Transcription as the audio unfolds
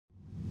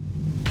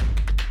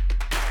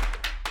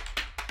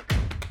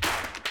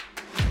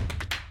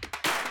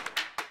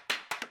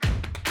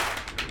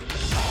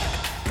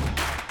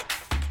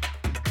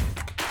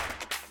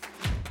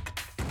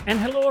And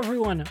hello,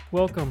 everyone.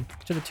 Welcome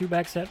to the Two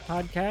Back Set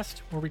podcast,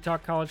 where we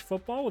talk college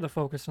football with a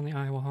focus on the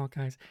Iowa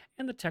Hawkeyes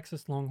and the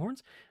Texas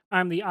Longhorns.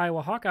 I'm the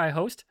Iowa Hawkeye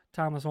host,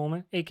 Thomas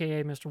Ullman,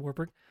 a.k.a. Mr.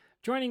 Warburg.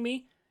 Joining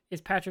me is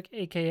Patrick,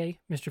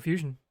 a.k.a. Mr.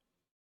 Fusion.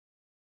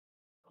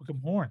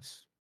 Welcome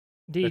Horns.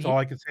 D. That's all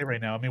I can say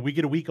right now. I mean, we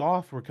get a week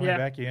off. We're coming Yeah.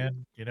 back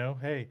in.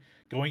 Hey,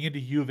 going into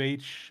U of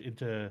H,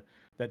 into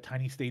that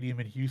tiny stadium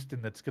in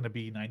Houston that's going to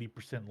be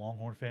 90%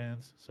 Longhorn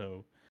fans.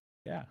 So,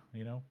 yeah,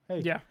 hey,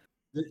 Yeah.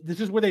 this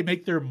is where they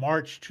make their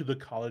march to the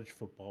college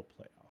football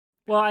playoff.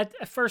 Well,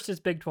 at first it's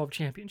Big 12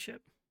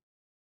 championship.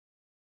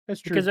 That's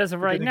true. Because as of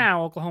But right then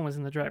now, Oklahoma's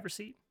in the driver's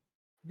seat.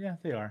 yeah,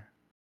 they are.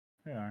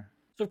 They are.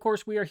 So, of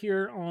course, we are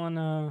here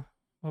on,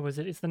 what was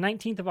it? It's the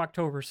 19th of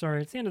October.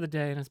 Sorry, it's the end of the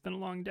day, and it's been a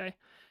long day.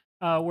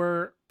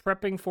 We're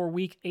prepping for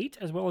week 8,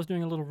 as well as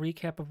doing a little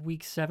recap of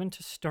week 7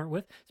 to start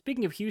with.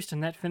 Speaking of Houston,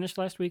 that finish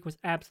last week was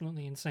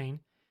absolutely insane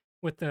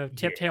with the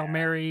tipped Hail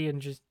Mary,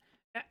 and just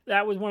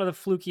that was one of the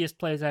flukiest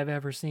plays I've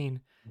ever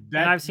seen.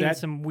 And I've seen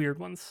some weird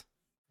ones.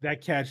 That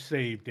catch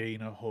saved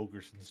Dana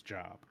Holgerson's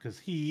job because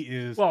he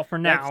is. Well, for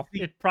now,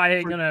 it probably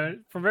ain't gonna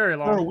for very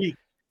long. For a week,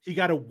 he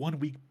got a 1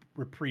 week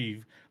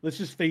reprieve. Let's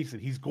just face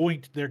it;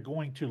 they're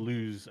going to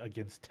lose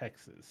against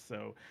Texas,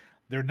 so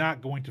they're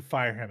not going to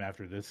fire him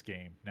after this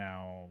game.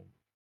 Now,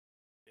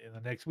 in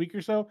the next week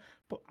or so,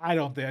 but I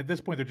don't think at this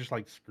point they're just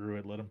like screw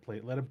it, let him play,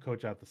 let him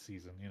coach out the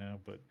season,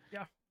 But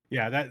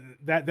yeah,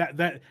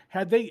 that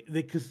had they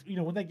because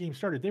when that game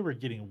started, they were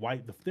getting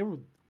wiped.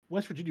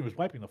 West Virginia was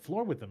wiping the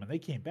floor with them, and they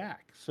came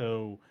back.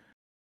 So,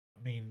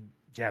 I mean,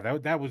 yeah,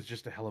 that was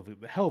just a hell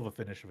of a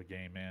finish of a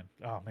game, man.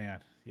 Oh man,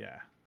 yeah.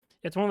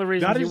 It's one of the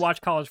reasons you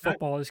watch college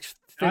football is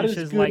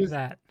finishes like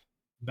that.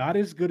 Not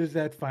as good as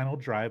that final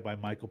drive by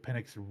Michael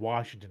Penix in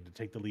Washington to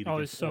take the lead. Oh,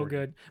 it's so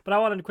good. But I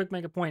wanted to quick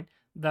make a point.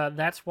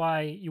 That's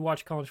why you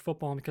watch college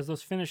football, because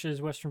those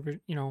finishes,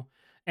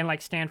 and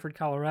like Stanford,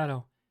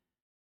 Colorado,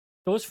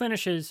 those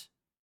finishes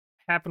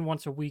happen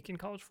once a week in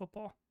college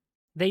football.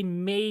 They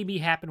maybe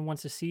happen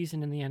once a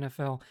season in the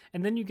NFL.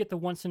 And then you get the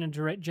once in a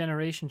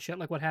generation shit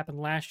like what happened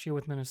last year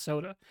with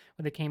Minnesota,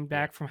 where they came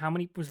back from how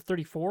many? Was it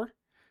 34? I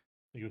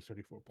think it was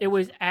 34 points. It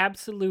was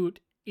absolute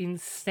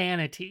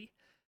insanity.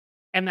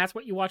 And that's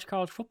what you watch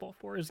college football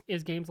for,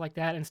 is games like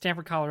that. And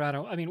Stanford,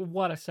 Colorado, I mean,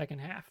 what a second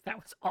half. That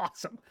was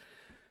awesome.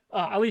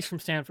 At least from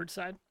Stanford's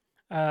side.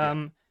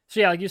 So,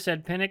 yeah, like you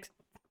said, Penix.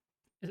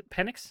 Is it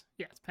Penix?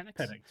 Yeah, it's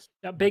Penix.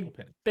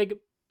 Big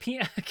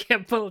I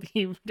can't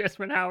believe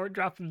Desmond Howard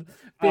dropping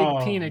Big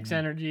Penix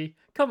Energy.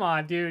 Come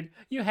on, dude.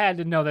 You had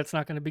to know that's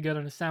not going to be good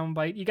on a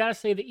soundbite. You got to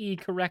say the E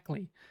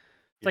correctly.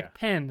 It's like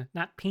pen,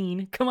 not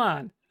peen. Come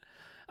on.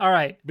 All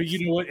right. But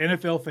you know what?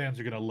 NFL fans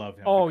are going to love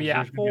him. Oh,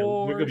 yeah,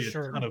 for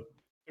sure. There are going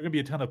to be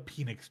a ton of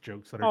Penix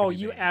jokes that are Oh,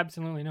 you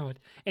absolutely know it.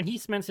 And he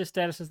cements his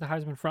status as the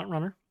Heisman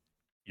frontrunner.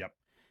 Yep.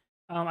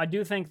 I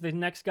do think the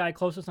next guy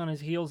closest on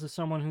his heels is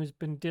someone who's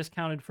been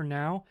discounted for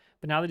now,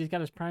 but now that he's got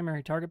his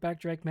primary target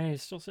back, Drake May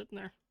is still sitting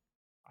there.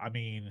 I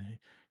mean,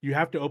 you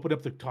have to open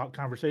up the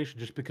conversation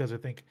just because I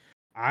think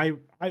I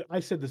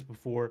said this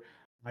before.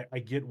 I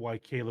get why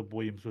Caleb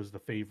Williams was the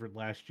favorite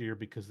last year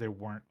because there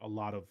wasn't a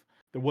lot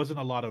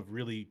of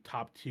really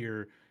top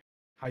tier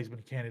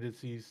Heisman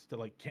candidacies that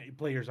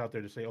players out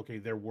there to say, okay,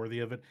 they're worthy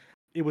of it.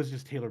 It was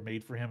just tailor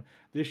made for him.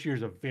 This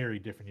year's a very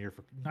different year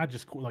for not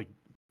just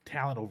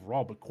talent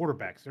overall, but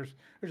quarterbacks. There's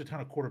a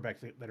ton of quarterbacks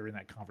that are in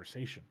that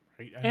conversation,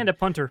 right? And a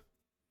punter.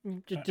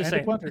 Just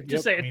say it.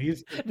 Just say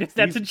it.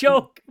 That's a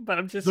joke, but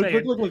I'm just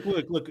saying.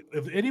 Look.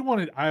 If anyone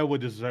in Iowa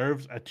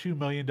deserves a $2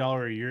 million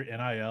a year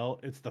NIL,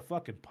 it's the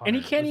fucking punter. And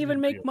he can't even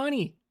make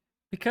money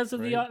because of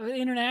the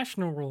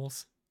international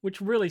rules,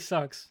 which really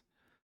sucks.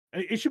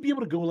 It should be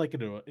able to go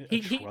into a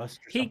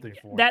trust or something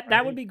for him.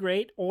 That would be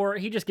great, or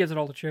he just gives it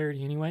all to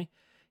charity anyway.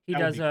 He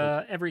does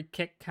cool. Every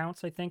Kick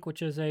Counts, I think,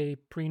 which is a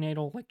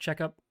prenatal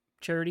checkup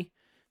charity,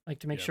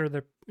 to make sure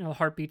the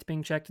heartbeat's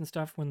being checked and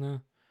stuff when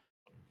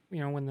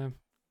the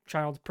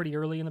child's pretty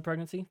early in the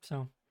pregnancy.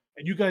 So,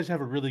 and you guys have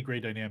a really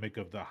great dynamic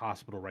of the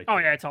hospital, right? Oh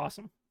yeah, it's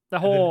awesome. The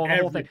whole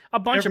thing. A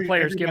bunch of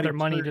players give their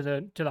money to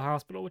the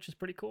hospital, which is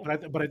pretty cool.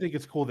 But I think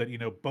it's cool that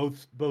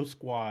both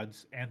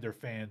squads and their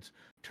fans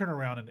turn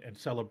around and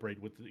celebrate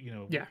with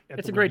Yeah,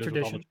 it's a great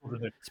tradition.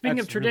 Speaking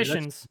of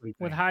traditions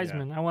with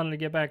Heisman, I wanted to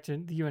get back to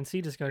the UNC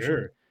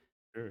discussion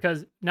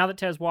because now that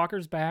Tez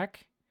Walker's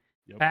back,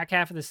 back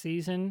half of the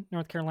season,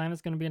 North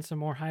Carolina's going to be in some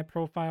more high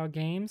profile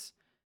games.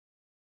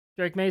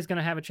 Drake May is going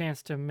to have a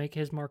chance to make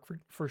his mark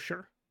for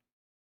sure.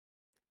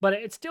 But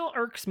it still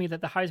irks me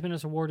that the Heisman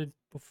is awarded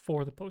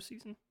before the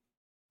postseason.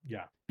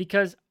 Yeah.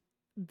 Because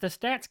the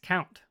stats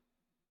count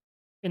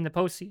in the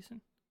postseason.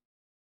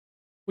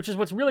 Which is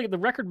what's really, the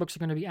record books are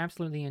going to be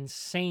absolutely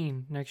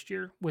insane next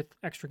year with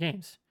extra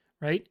games,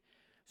 right?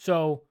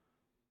 So,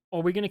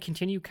 are we going to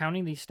continue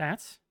counting these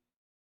stats?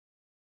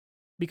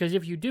 Because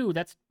if you do,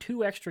 that's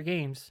 2 extra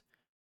games.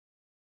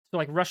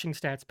 So rushing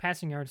stats,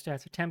 passing yard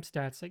stats, attempt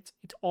stats, it's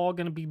all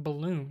going to be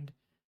ballooned.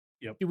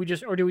 Yep. Do we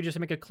just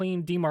make a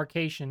clean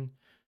demarcation?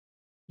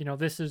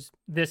 this is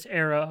this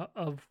era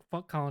of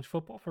college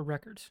football for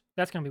records.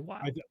 That's gonna be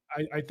wild.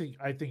 I think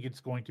it's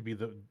going to be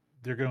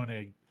they're going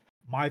to.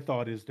 My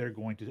thought is they're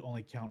going to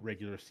only count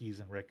regular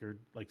season record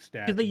like Because they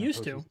stats and then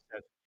used to. postseason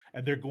stats,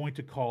 and they're going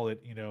to call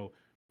it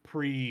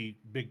pre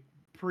big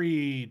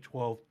pre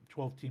 12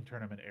 team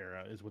tournament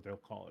era is what they'll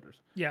call it, or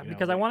Yeah, you know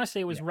because I they want to say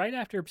it yeah was right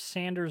after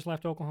Sanders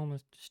left Oklahoma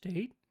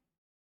State.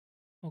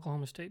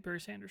 Oklahoma State, Barry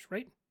Sanders,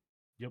 right?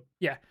 yep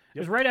Yeah, it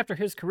was yep right after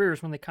his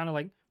careers when they kind of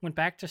like went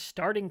back to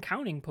starting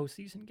counting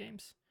postseason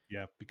games.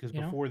 yeah because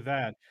You know, before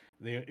that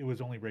it was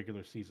only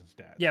regular season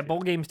stats yeah, yeah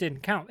bowl games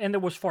didn't count, and there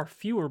was far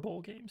fewer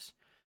bowl games.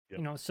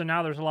 yep So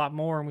now there's a lot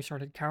more, and we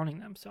started counting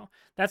them. So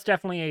that's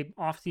definitely a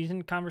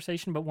off-season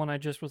conversation, but one I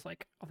just was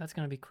like, oh, that's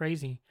gonna be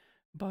crazy.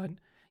 But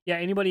yeah,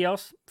 anybody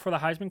else for the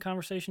Heisman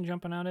conversation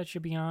jumping out at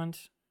you beyond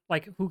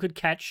like who could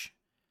catch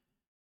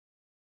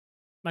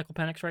Michael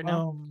Penix right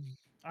now? um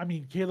I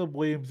mean Caleb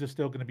Williams is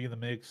still going to be in the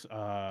mix.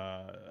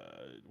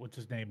 What's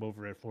his name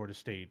over at Florida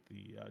State?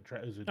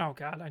 Is it Oh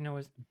God, I know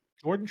his.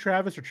 Jordan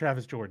Travis or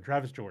Travis Jordan?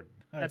 Travis Jordan.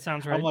 That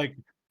sounds I'm right. like,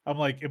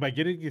 am I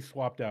getting you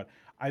swapped out?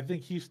 I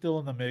think he's still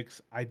in the mix.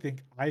 I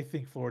think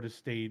Florida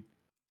State.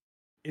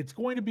 It's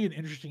going to be an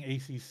interesting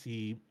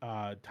ACC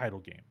title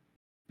game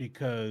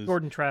because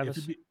Jordan if it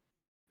Travis. be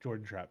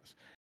Jordan Travis,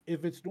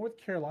 if it's North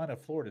Carolina,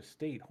 Florida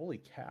State,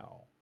 holy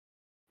cow,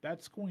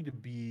 that's going to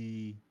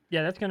be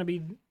Yeah, that's gonna be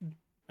an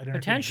entertaining game.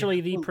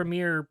 potentially the Well,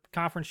 premier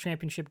conference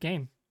championship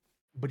game.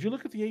 but you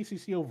look at the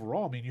ACC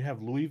overall. I mean, you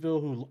have Louisville,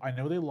 who I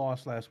know they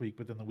lost last week,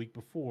 but then the week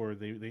before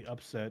they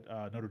upset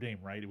Notre Dame,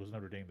 right? It was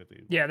Notre Dame that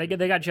Yeah, they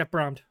got Jeff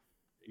Brown.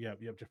 yeah,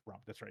 Jeff Brom.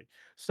 That's right.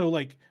 So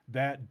like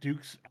that,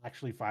 Duke's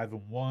actually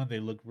 5-1. They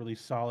look really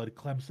solid.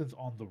 Clemson's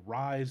on the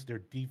rise. Their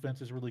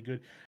defense is really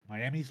good.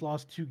 Miami's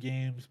lost 2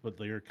 games, but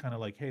they're kind of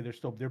like, hey,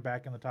 they're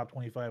back in the top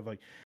 25. Like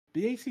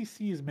the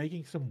ACC is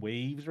making some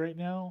waves right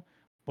now,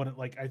 but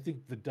like I think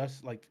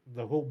like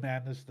the whole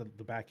madness, the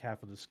back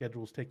half of the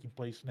schedule is taking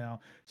place now.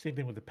 Same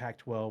thing with the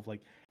Pac-12.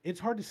 Like it's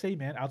hard to say,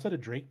 man. Outside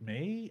of Drake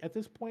May at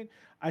this point,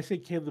 I say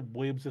Caleb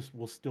Williams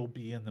will still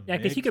be in the Yeah,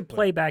 because he mix, could but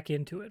play back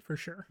into it for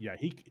sure. yeah,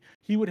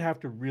 he would have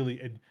to really,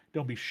 and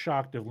don't be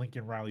shocked if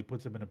Lincoln Riley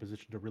puts him in a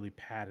position to really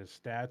pad his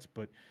stats.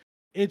 But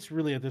it's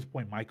really at this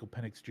point Michael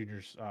Penix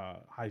Jr.'s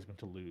Heisman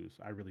to lose.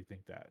 I really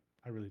think that.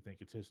 I really think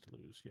it's his to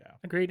lose. Yeah.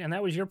 Agreed. And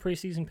that was your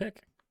preseason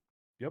pick.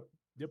 Yep.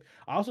 Yep.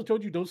 I also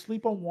told you don't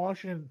sleep on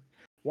Washington.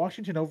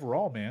 Washington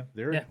overall, man.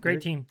 Yeah,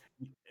 great team.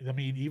 I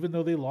mean, even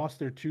though they lost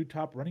their 2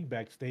 top running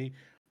backs, they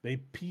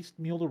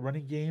piecemeal the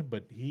running game,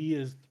 but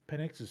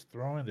Penix is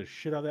throwing the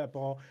shit out of that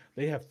ball.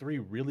 They have 3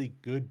 really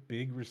good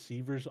big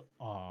receivers,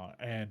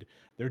 and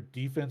their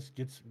defense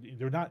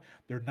they're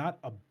not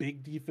a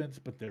big defense,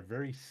 but they're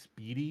very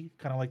speedy,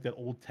 kind of like that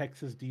old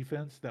Texas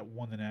defense that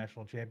won the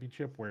national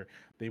championship, where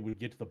they would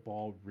get to the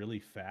ball really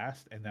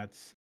fast, and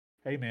that's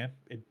hey man,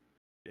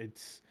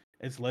 it's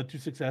it's led to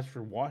success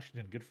for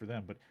Washington. Good for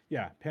them. But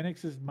yeah,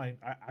 Penix is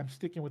I'm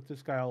sticking with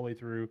this guy all the way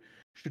through.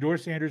 Shador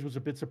Sanders was a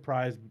bit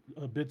surprising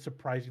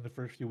the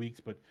first few weeks,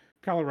 but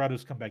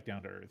Colorado's come back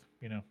down to earth.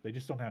 They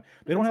just don't have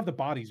the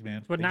bodies,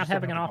 man. It's what They not just don't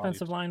having have an the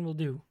offensive bodies. line will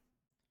do.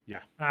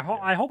 Yeah, And yeah.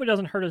 I hope it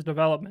doesn't hurt his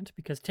development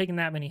because taking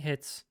that many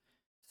hits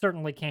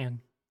certainly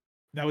can.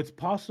 Now it's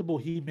possible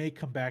he may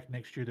come back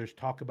next year. There's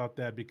talk about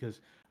that because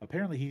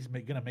apparently he's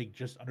going to make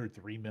just under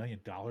 $3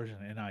 million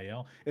in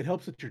NIL. It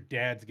helps that your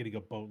dad's getting a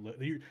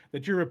boatload.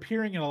 That you're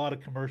appearing in a lot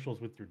of commercials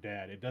with your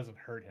dad. It doesn't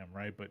hurt him,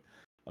 right? But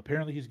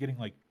apparently he's getting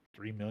like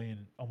 3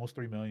 million, almost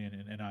 3 million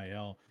in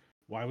NIL.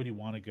 Why would he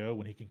want to go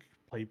when he can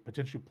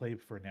potentially play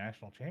for a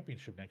national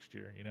championship next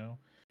year?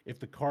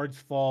 If the cards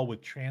fall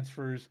with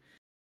transfers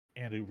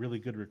and a really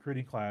good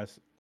recruiting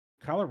class,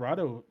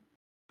 Colorado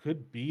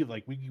could be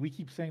like we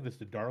keep saying this,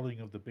 the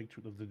darling of the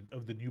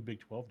of the new Big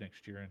 12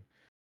 next year. And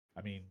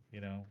I mean,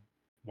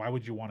 why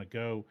would you want to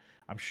go?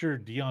 I'm sure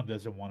Dion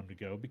doesn't want him to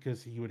go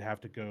because he would have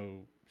to go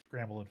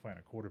scramble and find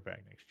a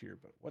quarterback next year.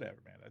 But whatever,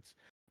 man.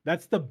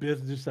 That's the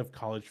business of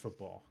college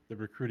football, the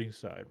recruiting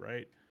side,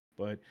 right?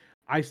 But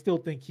I still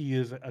think he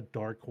is a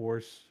dark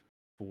horse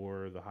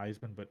for the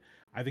Heisman. But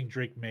I think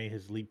Drake May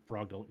has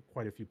leapfrogged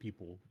quite a few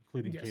people,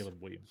 including Yes.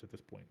 Caleb Williams at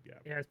this point. Yeah.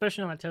 Yeah,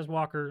 especially on that Tez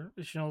Walker.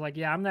 Like,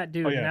 yeah, I'm that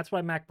dude, Oh and yeah. that's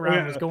why Mac Oh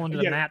Brown was yeah. going to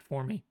the Yeah. mat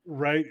for me.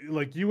 Right?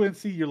 Like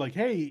UNC, you're like,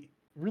 hey,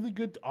 really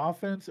good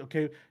offense.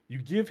 Okay, you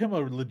give him a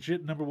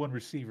legit number 1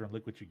 receiver, and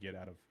look what you get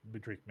out of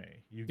Drake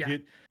May.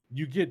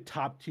 You get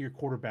top tier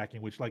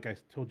quarterbacking, which, like I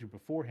told you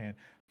beforehand,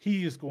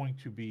 he is going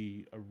to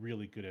be a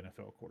really good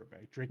NFL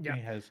quarterback. Drake May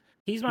has.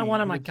 He's my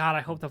one. I'm like, God,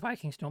 I hope the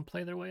Vikings don't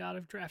play their way out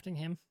of drafting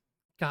him.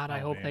 God, I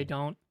hope they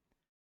don't.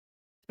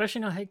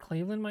 Especially now, hey,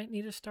 Cleveland might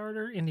need a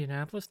starter.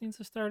 Indianapolis needs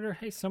a starter.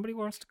 Hey, somebody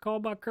wants to call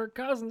about Kirk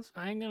Cousins.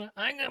 I ain't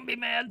gonna be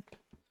mad.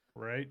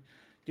 Right.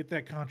 Get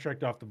that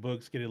contract off the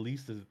books. Get at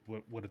least a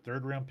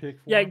 3rd round pick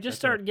for Yeah, him. just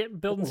start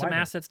building some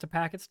assets to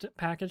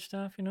package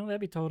stuff.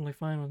 That'd be totally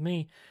fine with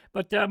me.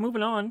 But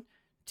moving on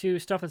to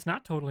stuff that's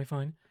not totally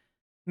fine.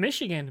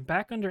 Michigan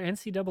back under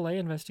NCAA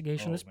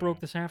investigation. This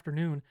broke this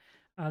afternoon.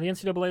 The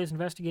NCAA is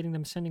investigating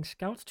them sending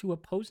scouts to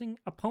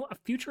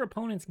future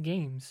opponents'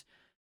 games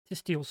to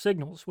steal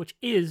signals, which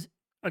is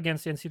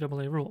against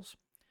NCAA rules.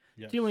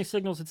 Stealing Yes.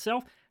 signals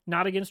itself,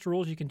 not against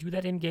rules. You can do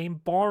that in game,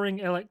 barring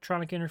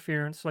electronic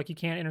interference, like you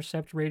can't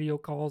intercept radio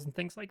calls and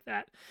things like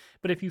that.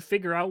 But if you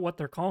figure out what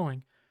they're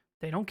calling,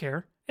 they don't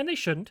care, and they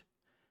shouldn't.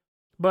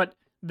 But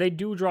they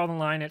do draw the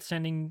line at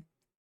sending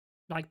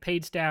like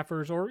paid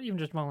staffers or even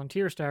just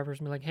volunteer staffers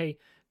and be like, hey,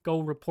 go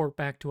report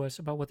back to us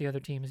about what the other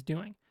team is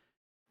doing.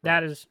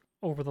 That Right. is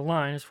over the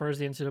line as far as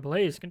the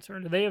NCAA is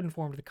concerned. They have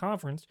informed the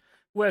conference,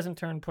 who has in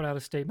turn put out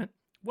a statement.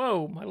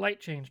 Whoa, my light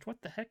changed.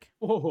 What the heck?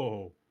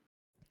 Oh.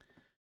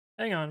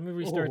 Hang on, let me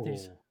restart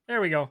these. Oh.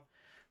 There we go.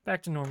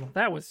 Back to normal.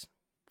 That was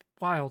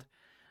wild.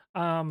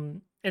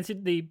 And so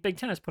the Big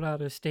Ten has put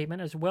out a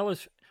statement as well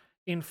as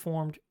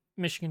informed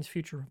Michigan's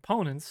future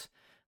opponents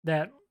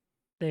that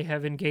they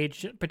have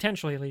engaged,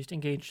 potentially at least,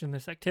 engaged in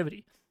this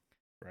activity.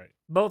 Right.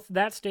 Both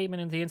that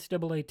statement and the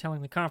NCAA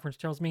telling the conference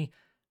tells me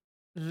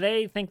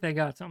they think they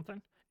got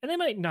something. And they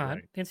might not.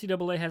 Right. The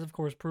NCAA has, of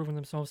course, proven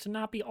themselves to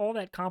not be all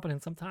that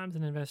competent sometimes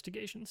in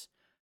investigations.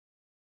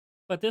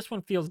 But this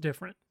one feels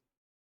different.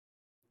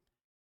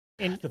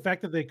 And The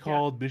fact that they yeah,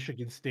 called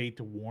Michigan State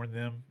to warn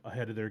them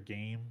ahead of their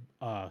game,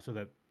 so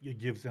that it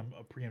gives them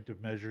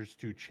preemptive measures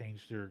to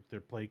change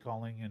their play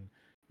calling and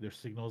their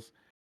signals.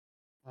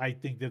 I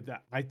think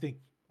I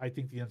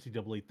think the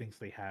NCAA thinks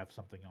they have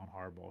something on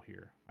Harbaugh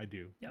here. I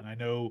do, yep. and I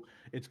know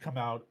it's come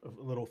out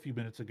a few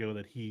minutes ago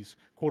that he's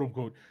quote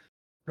unquote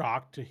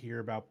shocked to hear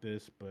about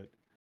this, but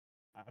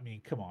I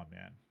mean, come on,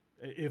 man.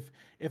 If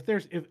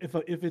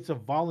it's a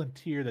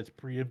volunteer that's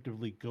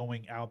preemptively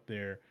going out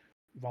there,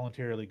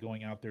 voluntarily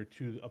going out there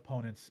to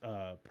opponents'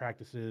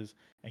 practices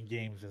and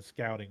games and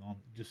scouting on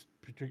just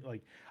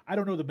like I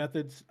don't know the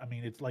methods. I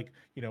mean, it's like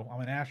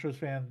I'm an Astros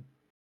fan,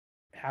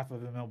 half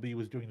of MLB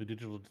was doing the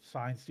digital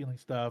sign stealing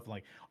stuff,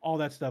 like all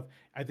that stuff.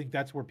 I think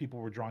that's where people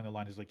were drawing the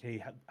line is like,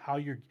 hey, how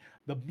you're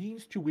the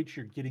means to which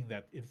you're getting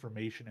that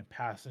information and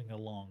passing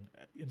along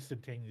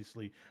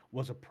instantaneously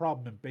was a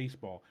problem in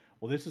baseball.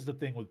 Well, this is the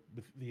thing with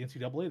the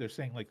NCAA. They're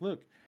saying like,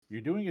 look,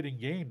 you're doing it in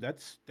game.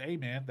 That's hey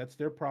man, that's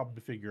their problem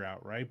to figure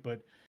out, right?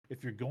 But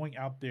if you're going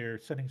out there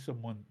sending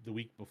someone the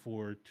week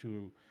before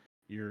to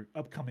your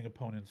upcoming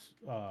opponent's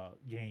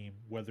game,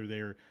 whether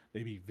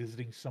they be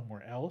visiting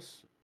somewhere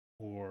else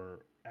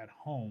or at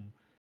home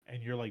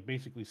and you're like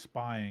basically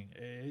spying,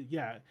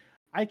 yeah,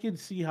 I can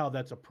see how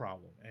that's a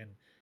problem. And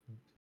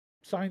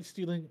sign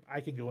stealing,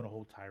 I can go in a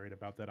whole tirade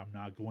about that. I'm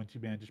not going to,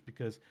 man, just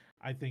because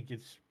I think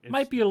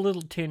Might be a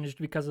little tinged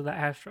because of the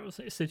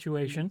Astros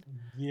situation.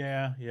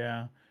 yeah,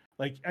 yeah.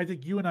 Like I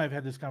think you and I have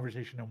had this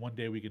conversation, and one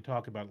day we can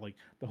talk about like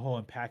the whole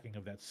unpacking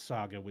of that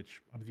saga, which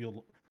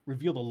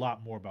revealed a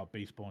lot more about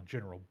baseball in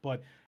general.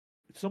 But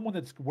someone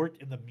that's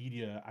worked in the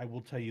media, I will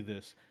tell you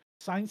this: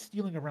 sign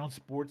stealing around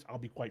sports, I'll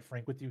be quite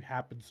frank with you,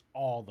 happens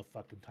all the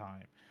fucking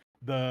time.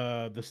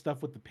 The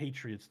stuff with the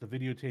Patriots, the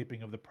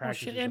videotaping of the Oh shit,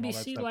 practices and all that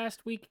NBC stuff,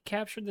 last week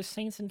captured the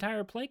Saints'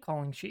 entire play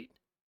calling sheet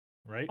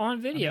right? on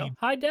I video, mean,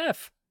 high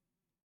def.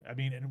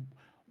 and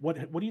what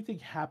do you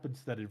think happens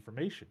to that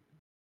information?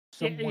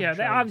 Yeah, Someone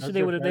yeah. Obviously,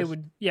 does their they best.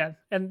 would, yeah.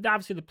 And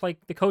obviously,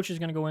 the coach is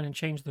going to go in and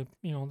change the,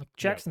 the Yeah,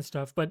 checks and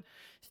stuff. But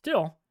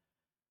still,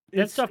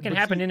 that it's stuff can but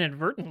happen see,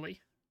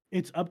 inadvertently.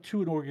 it's up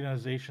to an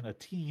organization, a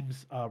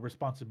team's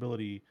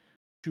responsibility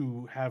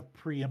to have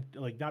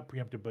like not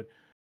preemptive, but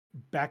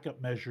backup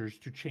measures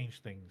to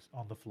change things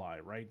on the fly,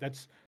 right?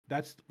 That's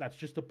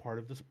just a part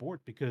of the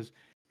sport because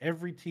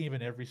every team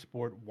in every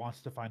sport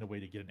wants to find a way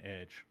to get an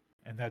edge,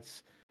 and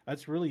that's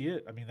really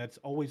it. I mean, that's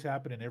always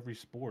happened in every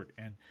sport,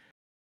 and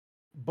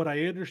but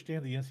I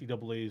understand the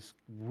NCAA's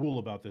rule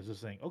about this is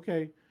saying,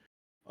 okay,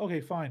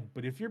 fine,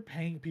 but if you're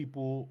paying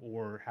people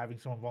or having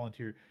someone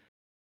volunteer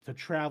to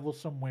travel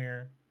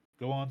somewhere,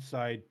 go on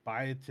site,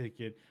 buy a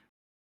ticket,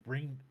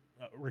 bring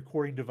a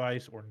recording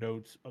device or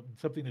notes,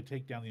 something to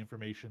take down the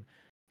information,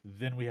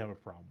 then we have a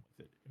problem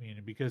with it. I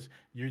mean, because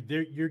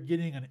you're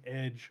getting an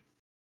edge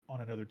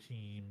on another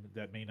team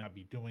that may not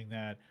be doing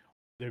that.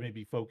 They may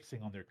be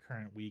focusing on their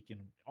current week and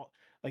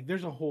like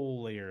there's a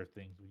whole layer of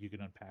things you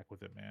can unpack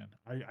with it, man.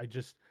 I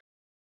just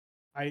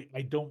I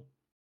don't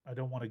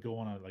want to go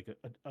on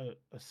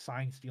a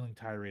sign stealing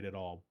tirade at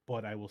all,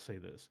 but I will say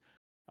this: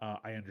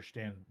 I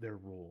understand their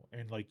rule,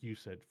 and like you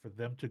said, for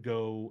them to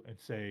go and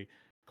say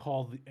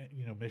call the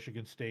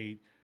Michigan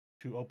State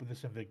to open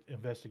this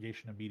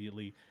investigation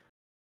immediately,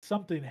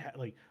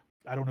 like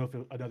I don't know if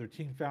another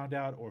team found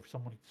out or if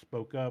someone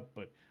spoke up,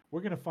 but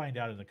we're gonna find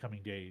out in the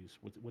coming days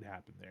what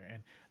happened there.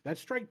 And that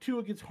strike two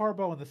against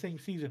Harbaugh in the same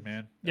season,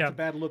 man, that's Yeah. a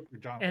bad look for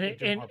And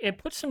Jim Harbaugh. it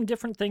puts some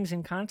different things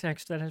in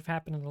context that have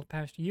happened in the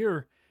past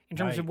year in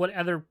terms of Right, what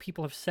other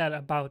people have said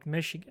about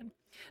Michigan.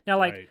 Now,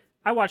 like, right,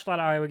 I watch a lot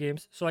of Iowa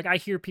games, so like I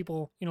hear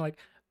people, like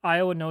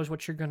Iowa knows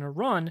what you're gonna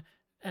run,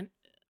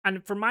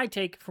 and from my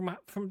take, from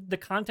the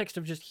context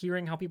of just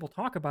hearing how people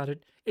talk about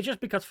it, it's just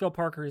because Phil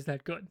Parker is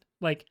that good.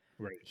 Like,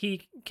 right.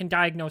 he can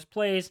diagnose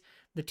plays.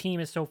 The team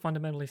is so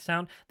fundamentally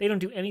sound. They don't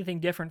do anything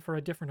different for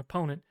a different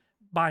opponent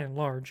by and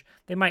large.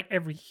 They might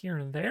every here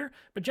and there,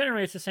 but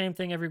generally it's the same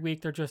thing every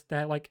week. They're just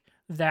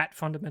that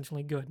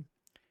fundamentally good.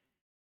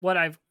 What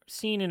I've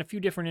seen in a few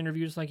different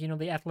interviews, like,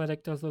 The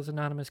Athletic does those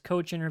anonymous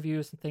coach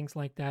interviews and things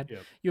like that.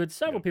 Yep. You had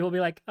several Yep. people be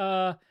like,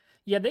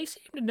 yeah, they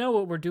seem to know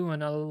what we're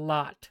doing a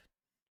lot.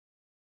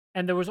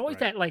 And there was always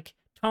Right. that, like,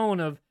 tone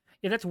of,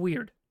 yeah, that's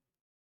weird.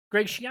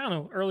 Greg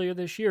Schiano, earlier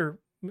this year,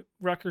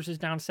 Rutgers is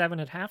down 7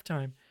 at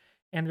halftime.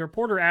 And the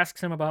reporter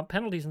asks him about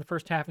penalties in the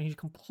first half, and he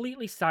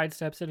completely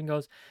sidesteps it and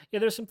goes, yeah,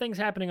 there's some things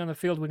happening on the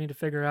field we need to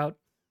figure out,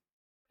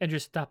 and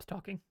just stops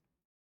talking.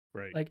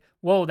 Right. Like,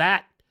 whoa,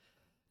 that.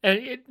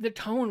 And the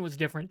tone was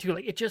different, too.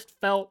 Like, it just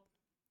felt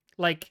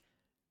like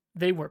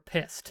they were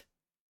pissed.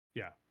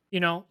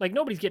 Yeah. Like,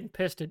 nobody's getting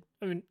pissed at,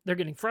 I mean, they're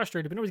getting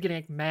frustrated, but nobody's getting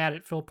like, mad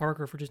at Phil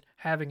Parker for just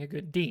having a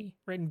good D,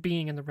 right, and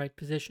being in the right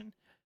position.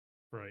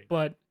 Right.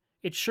 But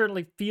it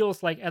certainly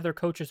feels like other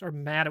coaches are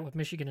mad at what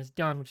Michigan has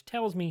done, which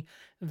tells me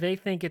they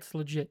think it's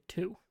legit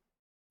too.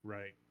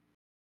 Right.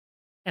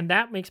 And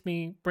that brings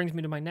me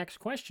to my next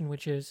question,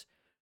 which is,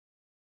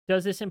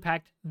 does this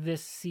impact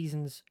this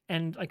season's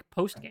and like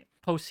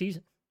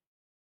postseason?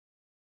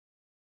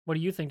 What do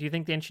you think? Do you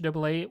think the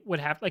NCAA would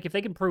have, like, if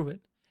they can prove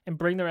it and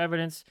bring their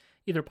evidence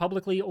either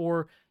publicly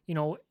or,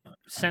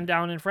 send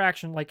down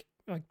infraction like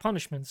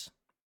punishments?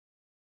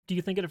 Do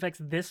you think it affects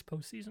this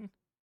postseason?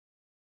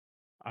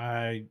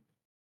 I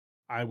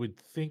would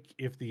think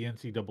if the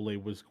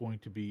NCAA was going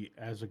to be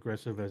as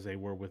aggressive as they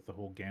were with the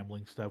whole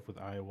gambling stuff with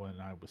Iowa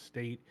and Iowa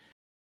State,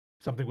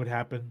 something would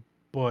happen.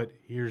 But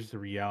here's the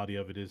reality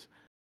of it: is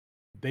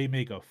they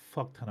make a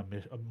fuck ton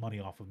of money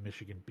off of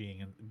Michigan being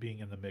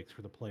in the mix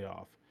for the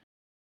playoff.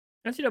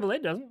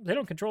 NCAA doesn't. They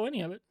don't control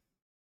any of it.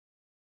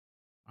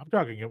 I'm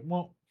talking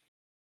well,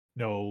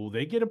 no,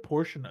 they get a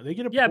portion. They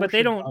get a Yeah, but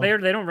they portion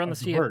don't. They don't run the of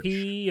the merch.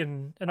 CFP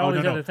and Oh all no,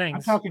 these no, other things.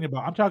 I'm talking Oh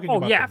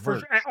about the yeah, for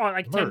merch. sure. Oh,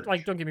 like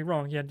Merch. don't get me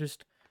wrong. Yeah,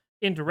 just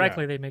Yeah,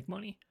 indirectly they make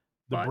money.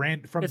 the But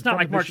brand it's not from the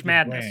like March Michigan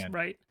Madness, brand.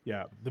 right?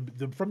 Yeah,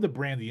 the from the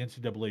brand, the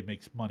NCAA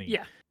makes money,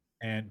 Yeah.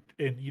 and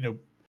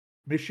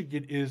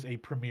Michigan is a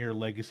premier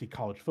legacy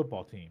college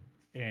football team,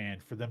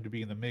 and for them to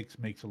be in the mix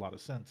makes a lot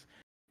of sense.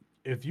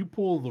 If you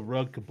pull the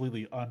rug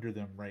completely under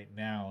them right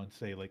now and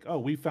say like, oh,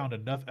 we found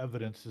enough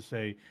evidence to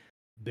say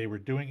they were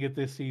doing it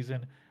this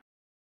season,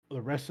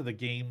 the rest of the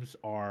games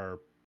are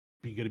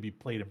going to be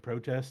played in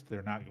protest.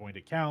 They're not going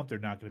to count. They're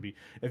not going to be.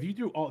 If you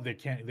do all, they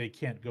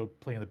can't go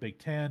play in the Big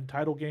Ten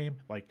title game.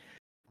 Like,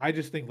 I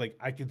just think like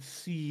I can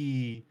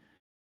see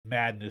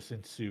madness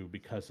ensue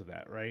because of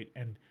that, right?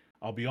 And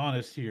I'll be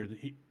honest here.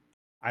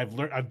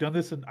 I've done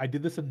this, and I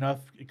did this enough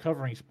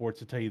covering sports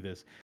to tell you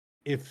this.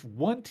 If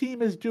one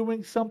team is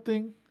doing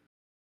something,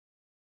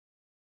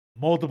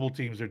 multiple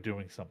teams are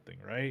doing something,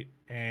 right?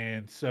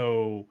 And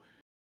so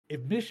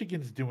if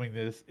Michigan's doing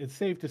this, it's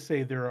safe to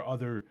say there are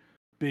other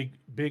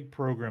big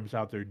programs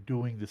out there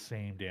doing the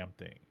same damn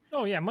thing.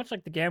 Oh yeah, much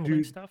like the gambling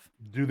Do stuff.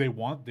 do they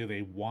want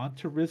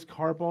to risk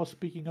Harbaugh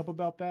speaking up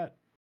about that?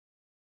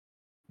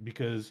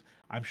 Because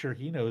I'm sure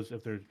he knows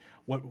if there's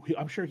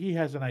I'm sure he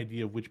has an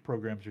idea of which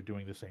programs are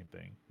doing the same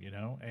thing,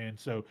 And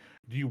so,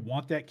 do you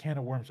want that can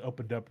of worms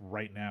opened up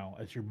right now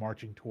as you're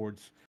marching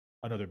towards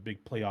another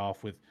big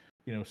playoff with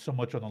so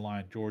much on the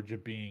line? Georgia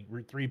being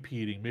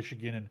repeating,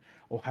 Michigan and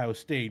Ohio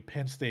State,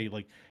 Penn State,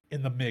 like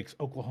in the mix,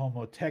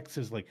 Oklahoma,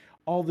 Texas, like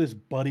all this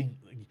budding.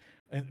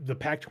 And the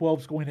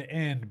Pac-12 is going to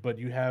end, but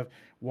you have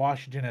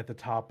Washington at the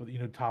top of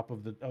top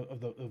of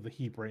the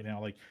heap right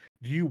now. Like,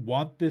 do you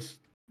want this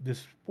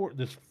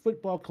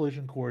football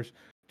collision course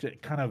to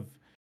kind of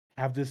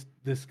have this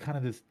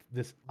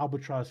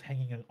albatross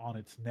hanging on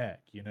its neck,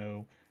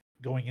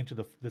 going into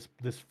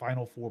this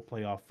Final Four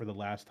playoff for the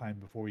last time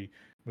before we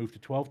move to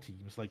 12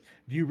 teams? Like,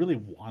 do you really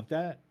want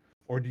that,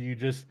 or do you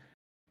just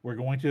we're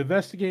going to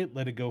investigate,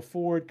 let it go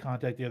forward,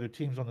 contact the other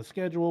teams on the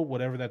schedule,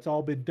 whatever that's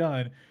all been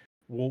done.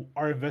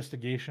 Our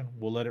investigation,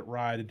 we'll let it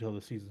ride until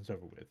the season's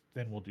over with.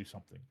 Then we'll do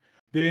something.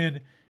 Then,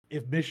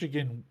 if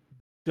Michigan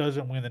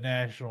doesn't win the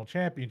national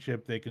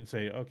championship, they can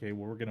say, okay,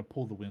 well, we're going to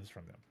pull the wins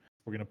from them.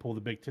 We're going to pull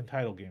the Big Ten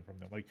title game from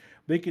them. Like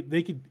they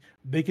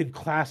could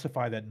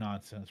classify that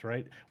nonsense,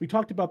 right? We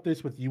talked about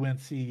this with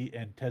UNC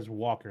and Tez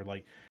Walker.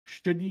 Like,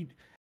 shouldn't he?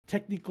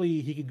 Technically,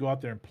 he could go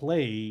out there and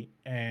play,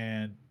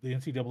 and the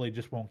NCAA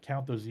just won't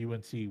count those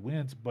UNC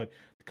wins, but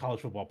the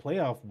college football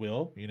playoff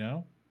will.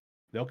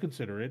 They'll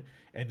consider it,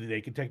 and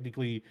they could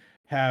technically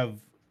have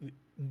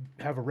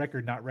a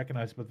record not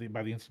recognized by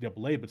the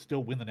NCAA, but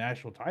still win the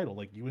national title.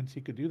 Like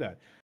UNC could do that.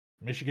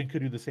 Michigan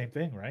could do the same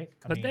thing, right?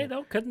 Could they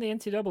though? Couldn't the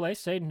NCAA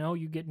say no?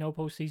 You get no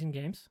postseason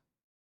games.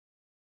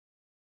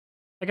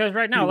 Because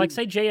right now, like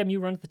say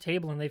JMU runs the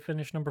table and they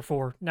finish number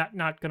 4.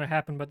 Not going to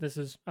happen, but this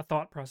is a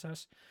thought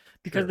process.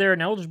 Because they're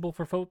ineligible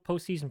for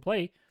postseason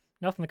play,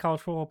 nothing the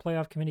college football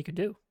playoff committee could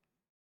do.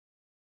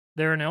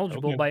 They're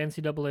ineligible by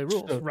NCAA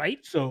rules, right?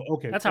 So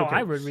okay, that's how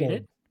I would read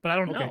it, but I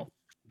don't know.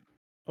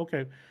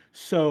 Okay,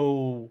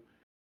 so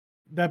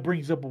that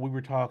brings up what we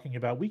were talking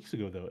about weeks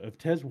ago, though. If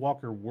Tez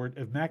Walker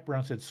if Mac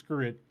Brown said,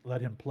 "Screw it,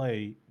 let him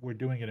play. We're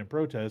doing it in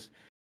protest,"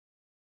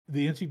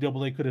 the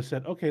NCAA could have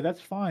said, "Okay,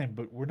 that's fine,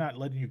 but we're not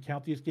letting you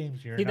count these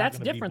games. You're See, not that's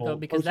going to be different though,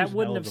 because that postseason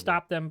wouldn't have eligible."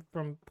 stopped them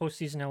from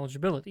postseason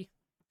eligibility.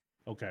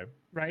 Okay.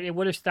 Right? It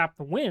would have stopped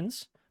the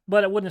wins,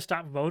 but it wouldn't have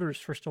stopped voters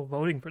for still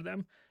voting for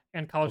them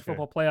and College Okay.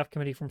 Football Playoff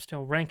Committee from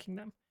still ranking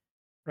them,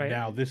 right?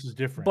 Now this is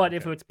different. But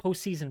if Okay. it's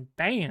postseason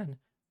ban,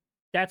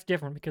 that's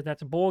different because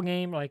that's a bowl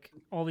game, like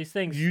all these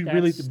things. You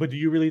really, That's but do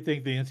you really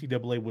think the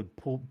NCAA would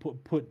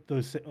put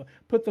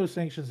those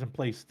sanctions in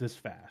place this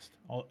fast,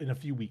 in a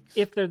few weeks?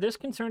 if they're this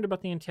concerned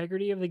about the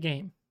integrity of the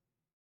game,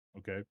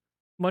 Okay.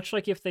 much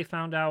like if they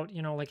found out,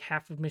 like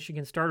half of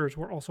Michigan starters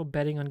were also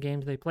betting on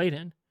games they played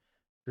in,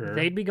 Sure.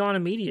 they'd be gone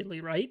immediately,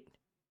 right?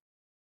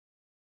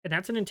 And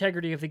that's an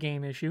integrity of the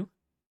game issue.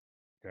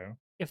 Okay.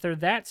 If they're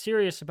that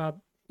serious about,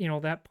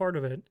 that part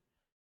of it,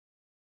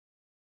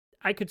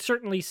 I could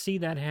certainly see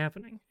that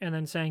happening and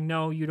then saying,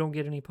 no, you don't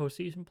get any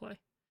postseason play.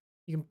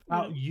 You can,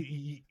 How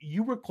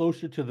you were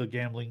closer to the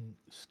gambling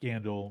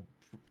scandal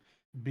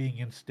being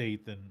in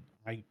state than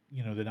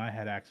than I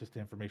had access to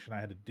information. I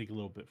had to dig a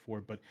little bit for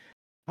it, but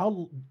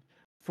how,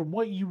 from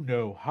what you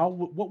know,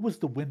 what was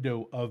the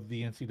window of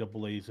the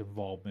NCAA's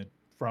involvement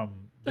from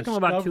took them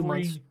about 2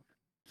 months, discovery?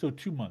 So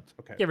 2 months.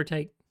 Okay. give or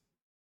take.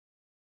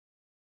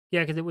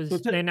 Yeah, because So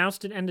it's they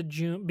announced it end of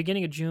June,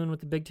 beginning of June,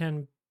 with the Big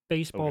Ten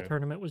baseball okay.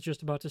 tournament was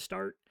just about to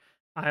start.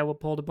 Iowa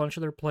pulled a bunch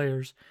of their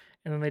players,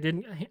 and then they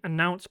didn't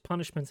announce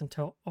punishments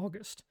until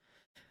August.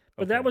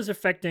 But that Okay. was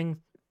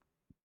affecting,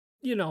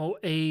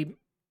 a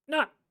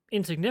not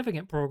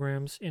insignificant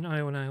programs in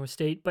Iowa and Iowa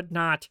State, but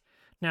not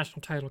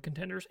national title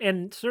contenders,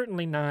 and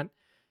certainly not,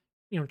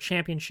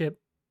 championship,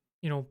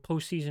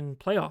 postseason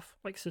playoff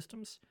like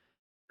systems.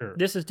 Sure.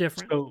 This is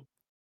different.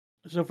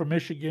 So for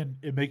Michigan,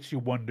 it makes you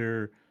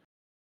wonder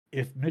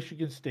if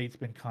Michigan State's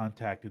been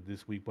contacted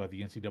this week by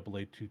the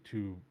NCAA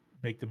to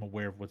make them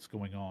aware of what's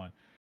going on.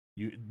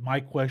 My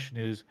question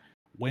is,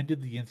 when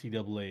did the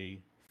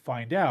NCAA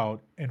find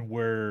out, and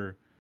where,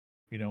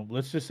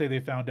 let's just say they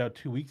found out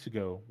 2 weeks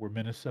ago, where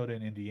Minnesota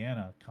and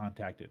Indiana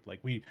contacted. Like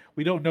we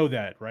don't know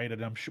that, right?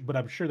 And I'm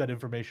sure that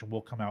information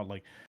will come out,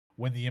 like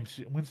when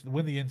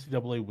when the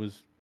NCAA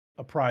was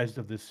apprised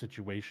of this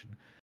situation.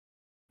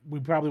 We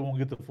probably won't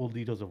get the full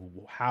details of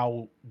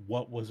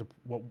what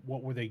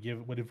were they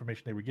given, what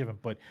information they were given,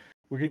 but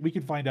we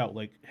can find out,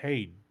 like,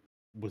 hey,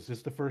 was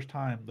this the first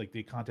time, like,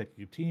 they contacted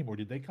your team, or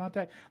did they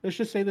contact, let's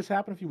just say this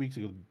happened a few weeks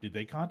ago, did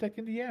they contact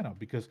Indiana?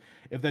 Because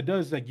if that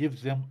does, that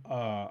gives them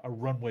a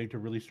runway to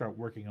really start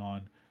working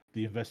on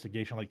the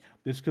investigation. Like,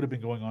 this could have been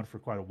going on for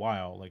quite a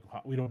while. Like,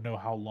 we don't know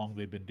how long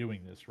they've been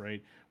doing this,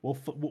 right?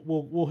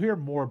 We'll hear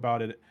more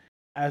about it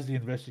as the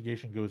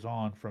investigation goes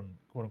on from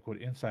quote unquote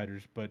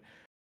insiders. But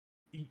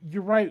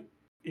you're right.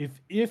 If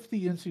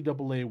the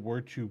NCAA were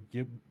to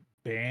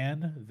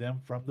ban them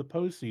from the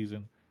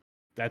postseason,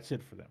 that's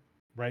it for them,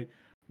 right?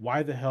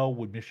 Why the hell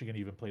would Michigan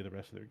even play the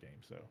rest of their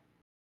games, though?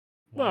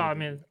 Why Well,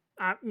 would they do that?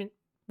 I mean,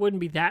 wouldn't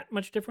be that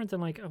much different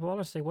than, like, I want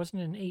to say,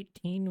 wasn't it in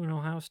 18 when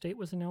Ohio State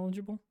was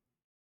ineligible?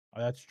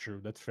 Oh, that's true.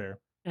 That's fair.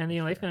 And That's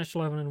they fair. finished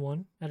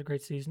 11-1, had a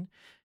great season,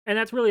 and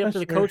that's really up to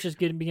That's the fair. coaches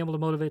being able to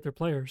motivate their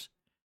players.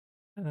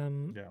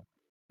 Um, Yeah.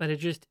 but it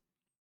just,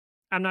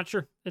 I'm not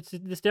sure. It's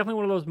definitely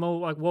one of those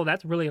like, whoa,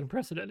 that's really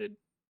unprecedented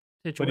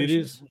But it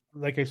is, situations.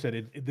 like I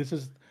said, this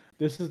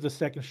is the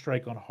second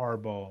strike on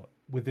Harbaugh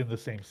within the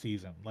same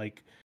season.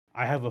 Like,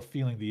 I have a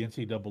feeling the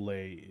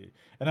NCAA,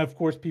 and of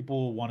course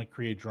people want to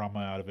create drama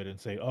out of it and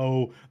say,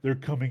 "Oh, they're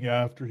coming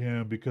after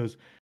him because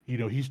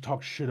he's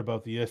talked shit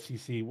about the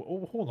SEC." Well,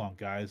 oh, hold on,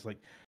 guys. Like,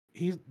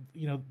 he's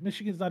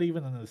Michigan's not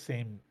even in the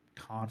same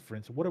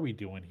conference. What are we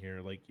doing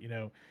here? Like,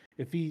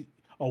 if we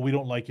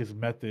don't like his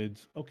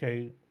methods.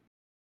 Okay,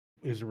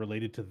 is it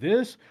related to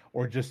this,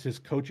 or just his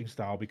coaching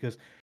style? Because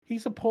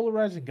he's a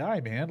polarizing guy,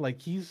 man. Like,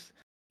 he's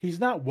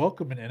not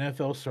welcome in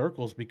NFL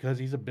circles because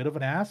he's a bit of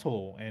an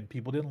asshole and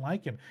people didn't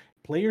like him.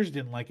 Players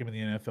didn't like him in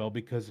the NFL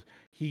because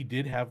he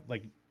did have,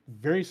 like,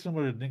 very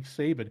similar to Nick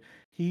Saban.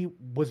 He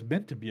was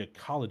meant to be a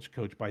college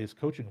coach by his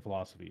coaching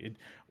philosophy.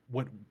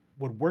 What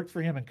what worked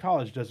for him in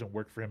college doesn't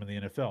work for him in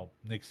the NFL.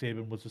 Nick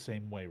Saban was the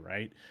same way,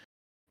 right?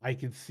 I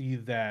can see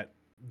that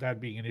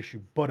being an issue.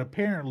 But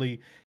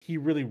apparently, he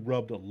really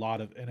rubbed a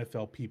lot of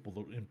NFL people,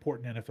 the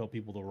important NFL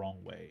people, the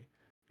wrong way,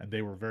 and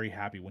they were very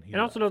happy when he It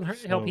also left.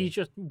 doesn't help. So He's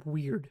just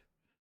weird.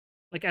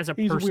 Like, as a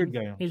he's a weird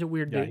person, guy. he's a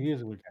weird Yeah, dude. he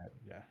is a weird cat.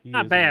 Yeah, he Not is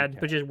a weird bad,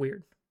 but cat. just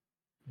weird.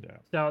 Yeah.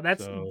 So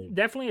that's So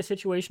definitely a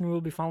situation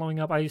we'll be following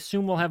up. I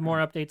assume we'll have more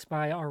yeah, updates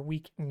by our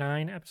week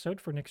 9 episode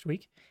for next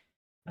week.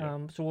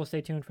 yeah. So we'll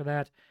stay tuned for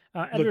that.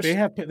 Look, they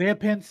have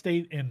Penn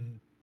State in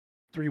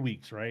 3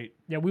 weeks, right?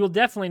 Yeah, we will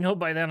definitely know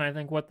by then, I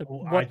think, what the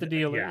Oh,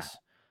 deal yeah, is.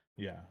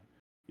 yeah,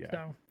 yeah.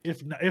 So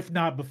If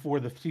not before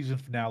the season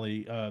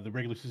finale, the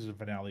regular season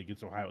finale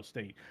against Ohio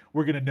State,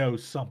 we're gonna know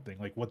something,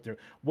 like where the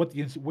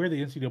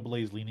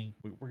NCAA is leaning.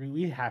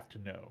 We have to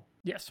know.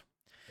 yes.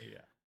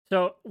 Yeah.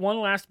 So one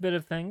last bit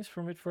of things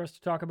for us to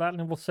talk about, and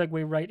then we'll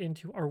segue right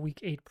into our Week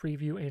 8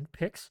 preview and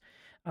picks.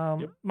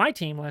 Yep. My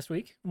team last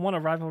week won a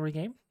rivalry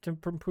game to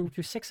improve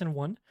to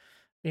 6-1.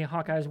 The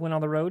Hawkeyes went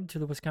on the road to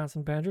the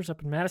Wisconsin Badgers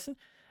up in Madison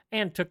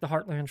and took the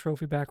Heartland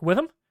Trophy back with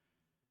them.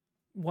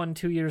 Won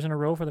 2 years in a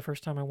row for the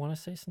first time, I want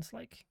to say, since,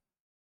 like,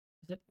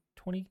 is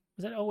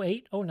that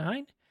 08,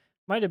 09?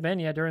 Might have been,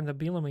 yeah, during the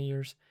Bielema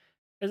years.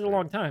 It's a Right.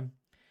 long time.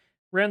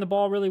 ran the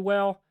ball really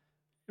well,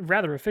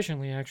 rather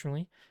efficiently,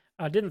 actually.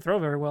 Didn't throw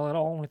very well at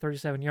all, only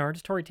 37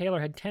 yards. Torrey Taylor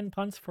had 10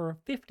 punts for a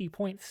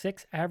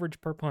 50.6 average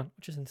per punt,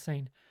 which is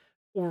insane.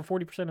 Over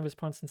 40% of his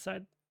punts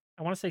inside.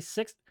 I want to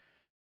say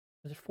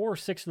there's 4 or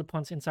 6 of the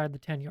punts inside the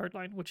 10-yard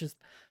line,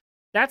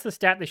 that's the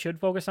stat they should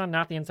focus on,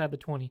 not the inside the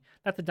 20.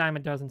 That's a dime a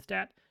dozen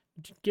stat.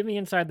 Give me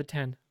inside the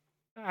 10.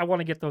 I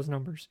want to get those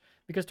numbers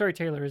because Torrey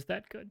Taylor is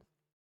that good.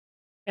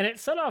 And it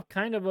set off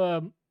kind of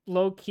a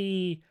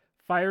low-key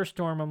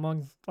firestorm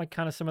among like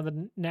kind of some of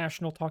the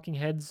national talking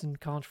heads and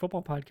college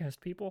football podcast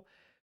people,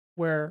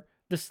 where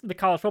the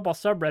college football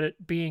subreddit,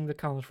 being the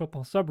college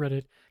football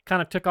subreddit,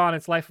 kind of took on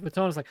its life of its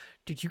own. It's like,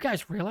 did you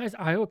guys realize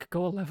Iowa could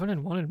go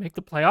 11-1 and make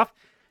the playoff?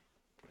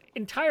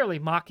 Entirely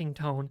mocking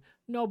tone.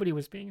 Nobody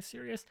was being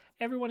serious.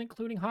 Everyone,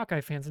 including Hawkeye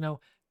fans, know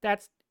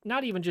that's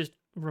not even just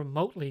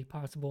remotely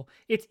possible.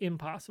 It's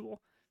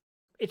impossible.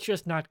 It's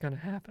just not going to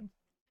happen.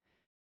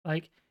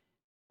 Like,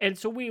 and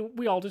so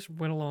we all just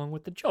went along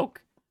with the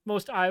joke.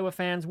 Most Iowa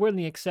fans, we're in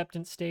the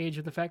acceptance stage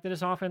of the fact that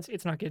this offense,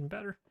 it's not getting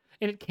better.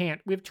 And it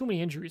can't. We have too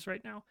many injuries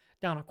right now.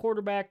 Down a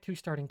quarterback, 2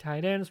 starting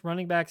tight ends,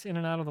 running backs in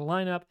and out of the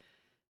lineup.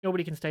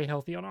 Nobody can stay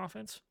healthy on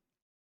offense.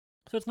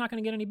 So it's not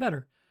going to get any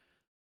better.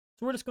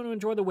 So we're just going to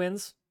enjoy the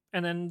wins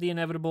and then the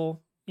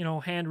inevitable,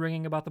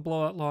 hand-wringing about the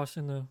blowout loss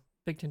in the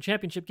Big Ten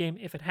championship game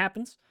if it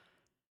happens.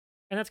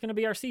 And that's going to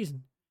be our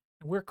season.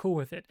 And we're cool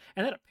with it.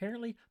 And that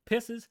apparently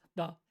pisses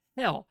the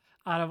hell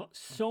out of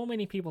so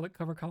many people that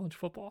cover college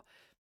football.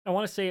 I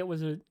want to say it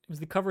was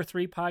the Cover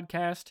 3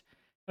 podcast,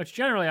 which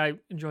generally I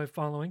enjoy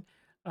following.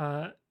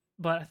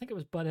 But I think it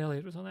was Bud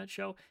Elliott was on that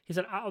show. He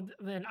said, "Oh,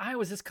 man,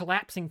 Iowa's this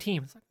collapsing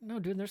team." It's like, no,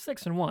 dude, they're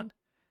 6-1.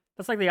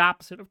 That's like the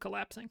opposite of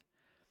collapsing.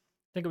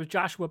 I think it was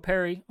Joshua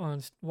Perry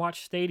on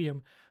Watch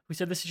Stadium who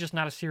said this is just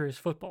not a serious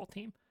football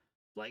team.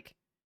 Like,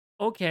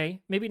 okay,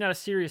 maybe not a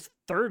serious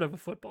third of a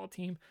football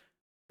team,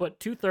 but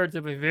 2/3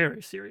 of a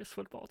very serious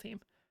football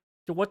team.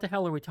 So what the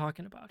hell are we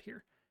talking about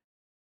here?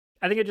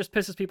 I think it just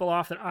pisses people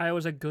off that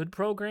Iowa's a good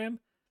program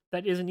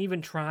that isn't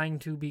even trying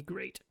to be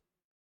great.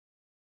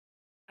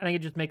 I think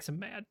it just makes them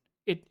mad.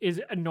 It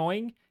is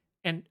annoying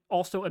and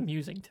also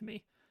amusing to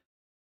me.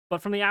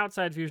 But from the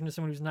outside vision, as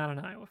someone who's not an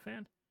Iowa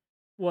fan,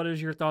 what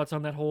is your thoughts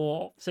on that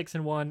whole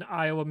 6-1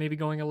 Iowa maybe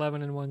going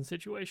 11-1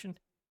 situation?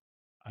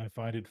 I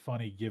find it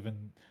funny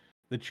given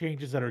the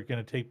changes that are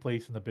going to take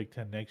place in the Big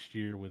Ten next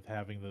year with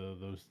having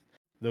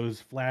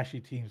those flashy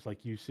teams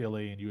like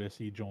UCLA and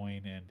USC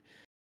join, and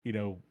you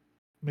know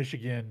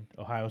Michigan,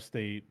 Ohio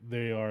State.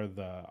 They are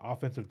the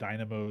offensive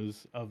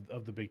dynamos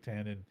of the Big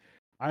Ten, and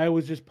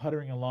Iowa's just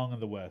puttering along in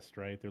the West,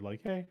 right? They're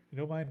like, hey, you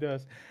don't mind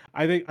us.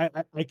 I think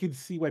I can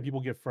see why people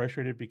get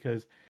frustrated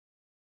because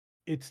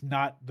it's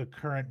not the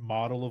current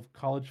model of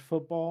college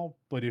football,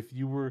 but if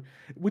you were,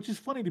 which is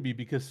funny to me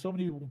because so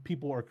many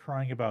people are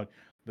crying about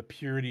the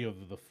purity of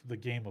the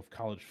game of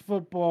college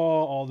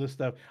football, all this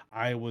stuff.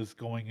 I was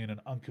going in an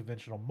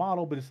unconventional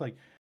model, but it's like,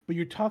 but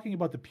you're talking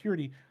about the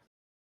purity.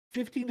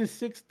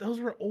 15-6,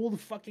 those were old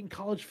fucking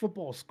college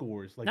football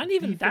scores. Like Not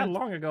even that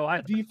long ago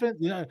either.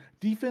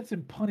 defense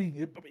and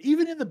punting.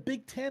 Even in the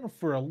Big Ten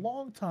for a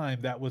long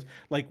time, that was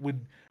like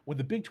when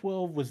the Big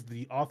 12 was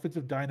the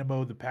offensive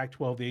dynamo, the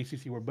Pac-12, the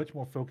ACC were much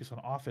more focused on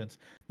offense.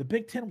 The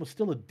Big Ten was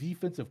still a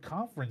defensive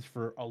conference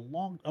for a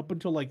long up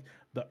until like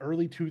the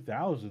early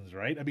 2000s,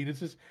 right? I mean,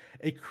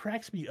 it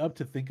cracks me up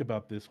to think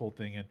about this whole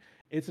thing, and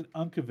it's an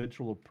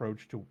unconventional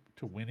approach to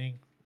winning.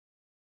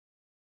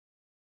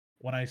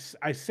 When I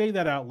say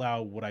that out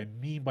loud, what I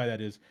mean by that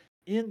is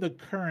in the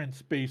current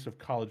space of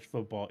college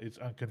football, it's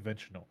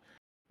unconventional.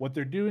 What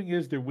they're doing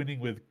is they're winning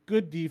with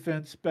good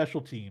defense,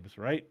 special teams,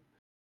 right?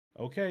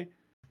 Okay.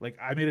 Like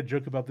I made a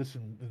joke about this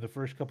in the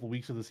first couple of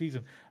weeks of the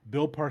season.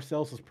 Bill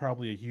Parcells is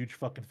probably a huge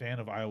fucking fan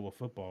of Iowa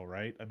football,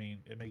 right? I mean,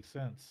 it makes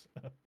sense.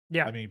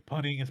 Yeah. I mean,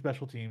 punting and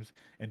special teams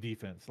and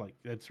defense, like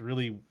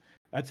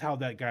that's how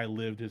that guy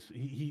lived.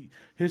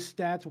 His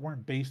stats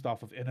weren't based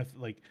off of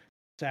NFL, like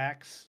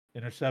sacks,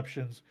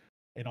 interceptions,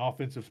 and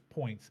offensive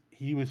points.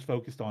 He was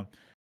focused on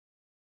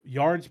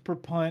yards per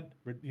punt,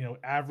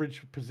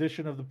 average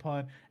position of the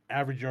punt,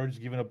 average yards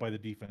given up by the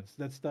defense.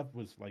 That stuff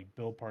was like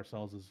Bill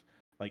Parcells is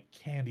like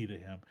candy to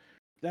him.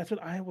 That's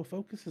what Iowa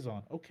focuses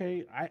on.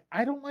 Okay,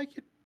 I don't like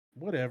it.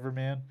 Whatever,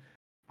 man.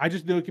 I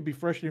just know it can be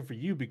frustrating for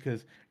you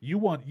because you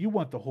want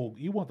the whole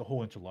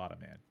enchilada,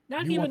 man.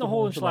 Not You even want the the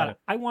whole whole enchilada. enchilada.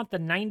 I want the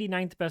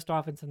 99th best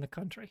offense in the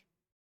country.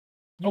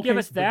 You give Okay,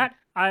 us but that,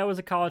 Iowa's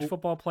a college well,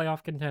 football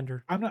playoff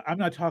contender. I'm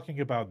not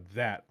talking about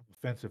that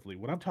offensively.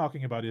 What I'm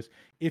talking about is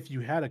if you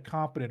had a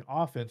competent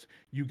offense,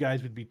 you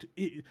guys would be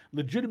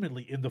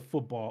legitimately in the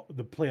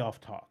playoff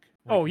talk,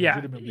 like Oh yeah,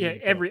 legitimately yeah. in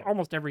the playoff talk.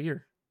 Almost every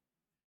year.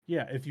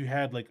 Yeah, if you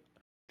had like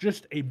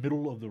just a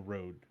middle of the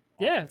road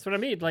Yeah, that's what I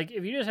offense. mean. Like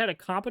if you just had a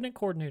competent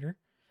coordinator,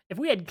 if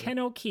we had Yep. Ken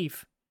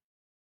O'Keefe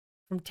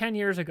from 10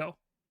 years ago,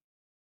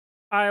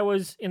 I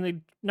was in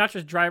the not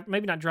just drive,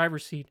 maybe not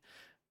driver's seat,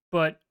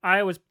 but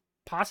I was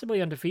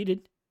possibly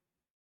undefeated.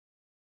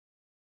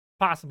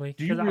 Possibly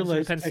Do you because obviously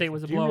realize Penn State Texas?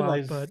 was a Do you blowout,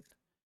 realize but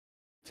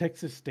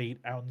Texas State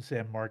out in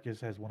San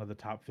Marcos has one of the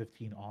top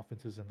 15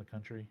 offenses in the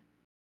country?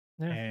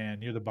 Yeah. and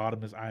near the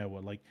bottom is Iowa.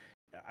 Like,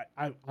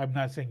 I'm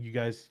not saying you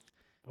guys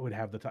would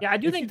have the top. Yeah, I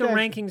do If think you the guys,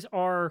 rankings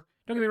are,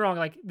 don't get me wrong,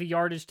 like the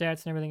yardage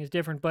stats and everything is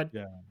different, but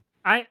yeah,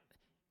 I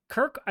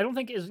Kirk, I don't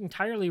think is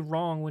entirely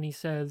wrong when he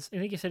says. I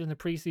think he said in the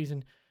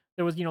preseason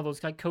there was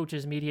those like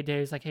coaches media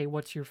days like, hey,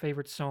 what's your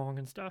favorite song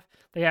and stuff.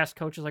 They asked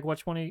coaches like,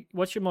 what's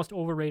your most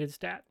overrated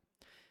stat,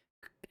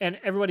 and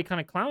everybody kind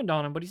of clowned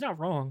on him, but he's not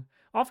wrong.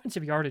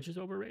 Offensive yardage is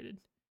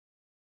overrated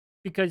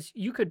because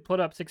you could put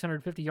up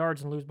 650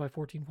 yards and lose by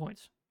 14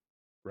 points.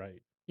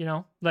 right,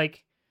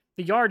 Like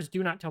the yards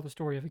do not tell the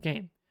story of a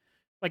game.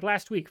 Like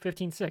last week,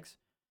 15-6.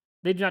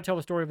 They did not tell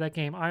the story of that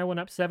game. Iowa went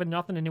up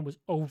 7-0 and it was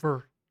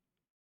over.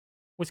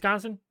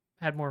 Wisconsin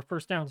had more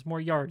first downs,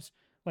 more yards,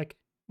 like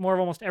more of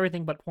almost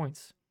everything but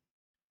points.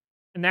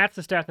 And that's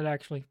the stat that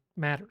actually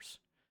matters.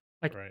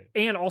 Like, right,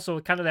 and also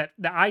kind of that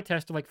the eye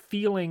test of like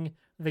feeling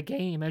the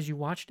game as you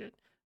watched it.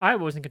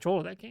 Iowa was in control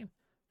of that game.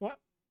 What,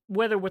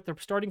 whether with the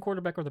starting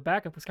quarterback or the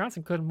backup,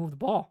 Wisconsin couldn't move the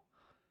ball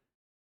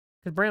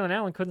because Braylon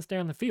Allen couldn't stay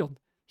on the field.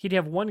 He'd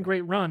have one right,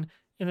 great run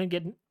and then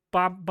get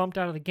bumped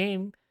out of the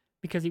game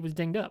because he was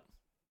dinged up.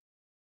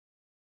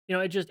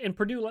 It just and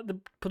Purdue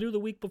the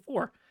week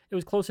before it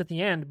was close at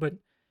the end, but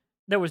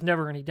there was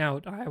never any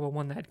doubt Iowa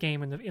won that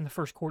game in the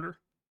first quarter.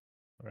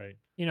 right.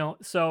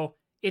 So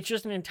it's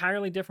just an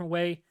entirely different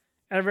way,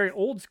 and a very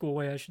old school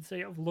way, I should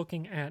say, of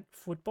looking at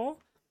football.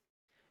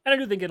 And I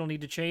do think it'll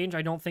need to change.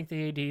 I don't think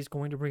the AD is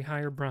going to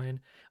rehire Brian.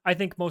 I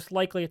think most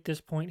likely at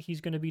this point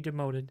he's going to be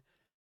demoted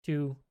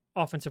to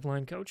offensive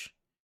line coach.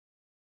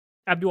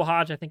 Abdul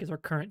Hodge, I think, is our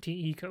current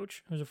TE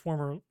coach, who's a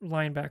former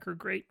linebacker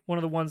great. One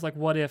of the ones like,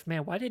 what if,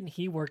 man, why didn't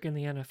he work in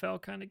the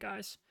NFL kind of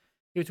guys?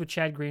 He was with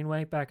Chad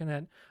Greenway back in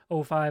that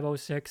 05,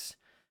 06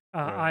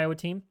 Right. Iowa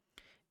team.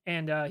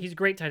 And he's a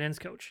great tight ends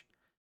coach.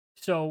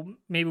 So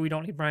maybe we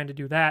don't need Brian to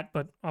do that,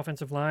 but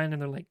offensive line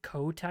and they're like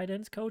co-tight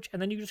ends coach. And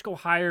then you just go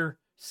hire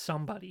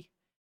somebody.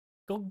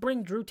 Go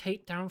bring Drew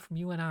Tate down from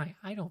UNI.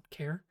 I don't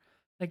care.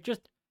 Like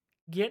just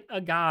get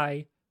a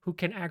guy who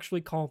can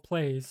actually call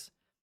plays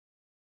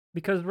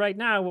because right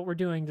now what we're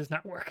doing does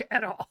not work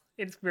at all.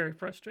 It's very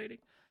frustrating.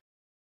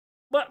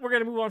 But we're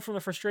going to move on from the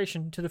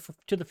frustration to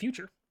the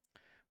future.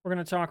 We're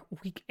going to talk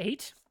week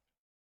 8.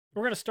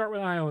 We're going to start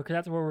with Iowa because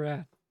that's where we're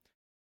at.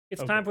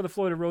 It's time Okay. for the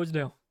Floyd of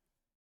Rosedale.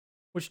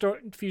 Which story,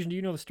 Fusion? Do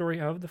you know the story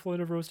of the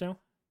Floyd of Rosedale?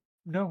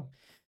 No,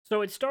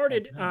 So it I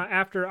started do not.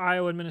 after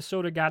Iowa and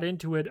Minnesota got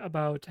into it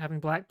about having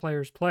black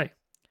players play.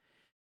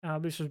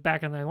 This was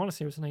back in I want to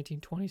say it was the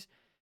 1920s.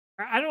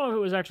 I don't know if it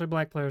was actually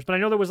black players, but I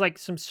know there was like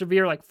some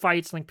severe like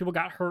fights, like people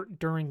got hurt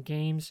during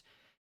games,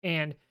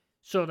 and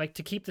so like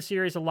to keep the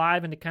series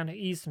alive and to kind of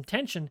ease some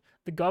tension,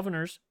 the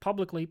governors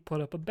publicly put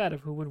up a bet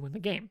of who would win the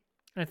game,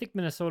 and I think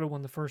Minnesota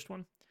won the first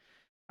one.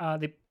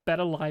 They bet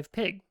a live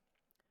pig.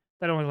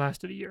 That only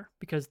lasted a year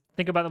because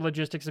think about the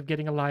logistics of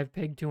getting a live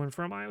pig to and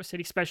from Iowa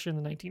City, especially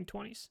in the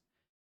 1920s.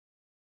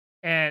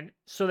 And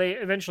so they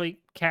eventually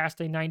cast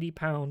a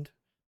 90-pound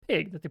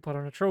pig that they put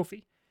on a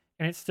trophy,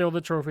 and it's still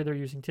the trophy they're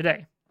using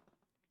today.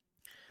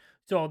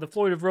 So the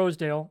Floyd of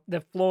Rosedale, I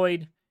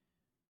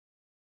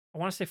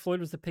want to say Floyd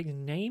was the pig's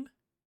name,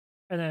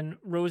 and then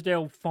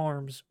Rosedale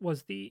Farms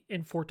was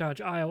in Fort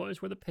Dodge, Iowa,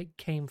 is where the pig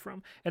came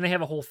from, and they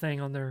have a whole thing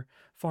on their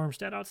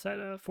farmstead outside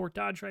of Fort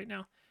Dodge right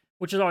now,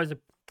 which is always a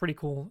pretty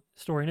cool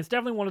story, and it's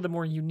definitely one of the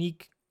more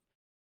unique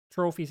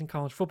trophies in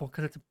college football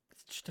because it's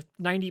just a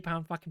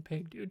 90-pound fucking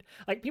pig, dude.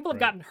 Like people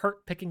have Right. gotten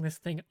hurt picking this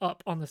thing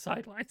up on the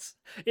sidelines.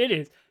 It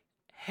is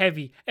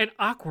heavy and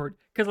awkward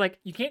because like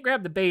you can't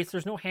grab the base.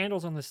 There's no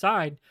handles on the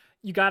side.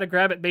 You got to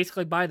grab it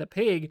basically by the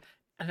pig,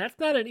 and that's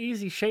not an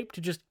easy shape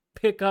to just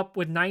pick up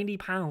with 90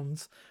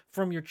 pounds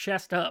from your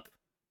chest up.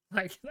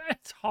 Like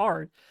that's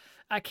hard.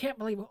 I can't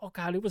believe. Oh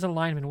god, it was a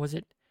lineman. Was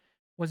it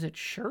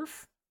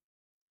Scherf?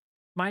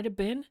 Might have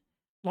been.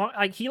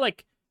 Like he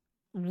like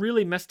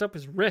really messed up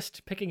his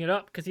wrist picking it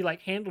up because he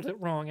like handled it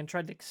wrong and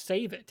tried to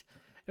save it.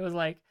 It was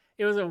like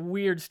it was a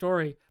weird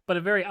story, but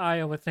a very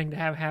Iowa thing to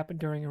have happen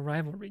during a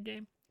rivalry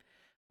game.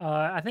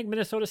 I think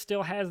Minnesota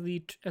still has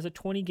as a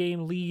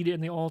 20-game lead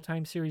in the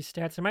all-time series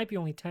stats. It might be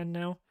only 10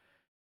 now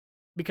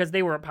because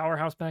they were a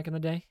powerhouse back in the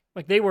day.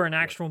 Like they were an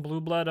Right. actual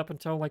blue blood up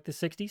until like the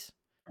 60s.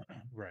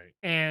 Right.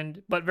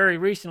 But very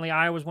recently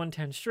Iowa's won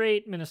 10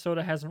 straight.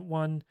 Minnesota hasn't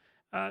won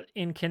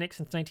in Kinnick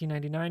since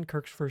 1999,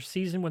 Kirk's first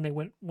season when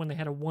they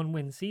had a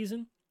 1-win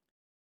season.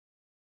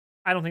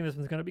 I don't think this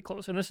one's going to be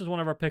close, and this is one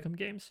of our pick'em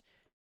games.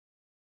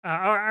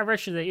 I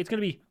actually say it's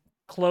going to be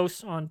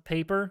close on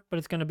paper, but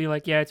it's going to be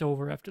like, yeah, it's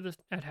over after this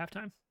at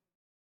halftime.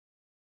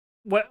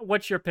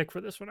 What's your pick for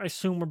this one? I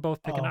assume we're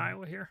both picking Um,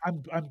 Iowa here.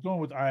 I'm going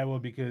with Iowa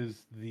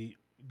because the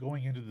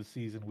going into the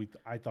season,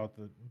 I thought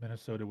that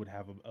Minnesota would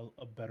have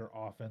a better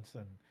offense,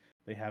 and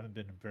they haven't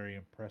been very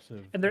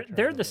impressive And in they're terms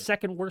the of like,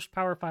 second worst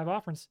Power 5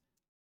 offense,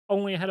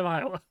 only ahead of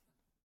Iowa,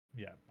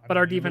 yeah. I but mean,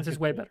 our defense is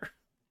way better.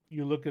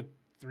 you look at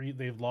three.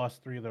 They've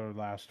lost three of their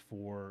last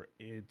four.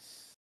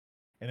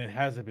 And it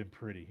hasn't been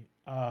pretty.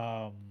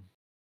 Yeah,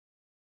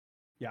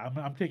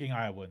 I'm taking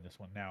Iowa in this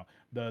one. Now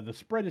the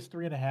spread is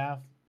 3.5.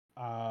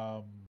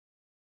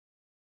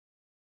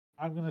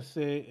 I'm gonna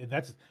say, and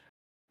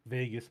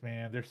Vegas,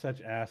 man, they're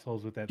such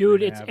assholes with that three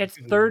Dude, and a it's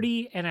half. it's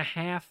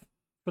 30.5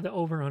 for the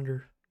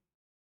over-under.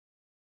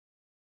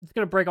 It's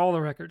going to break all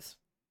the records.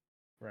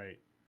 Right.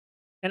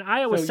 And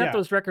Iowa So set yeah.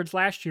 those records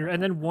last year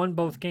and then won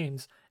both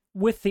games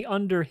with the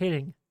under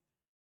hitting.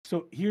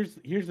 So here's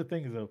the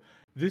thing though.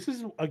 This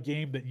is a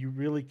game that you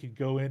really can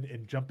go in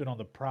and jump in on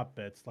the prop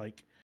bets.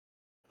 Like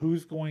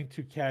who's going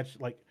to catch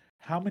like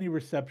how many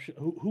reception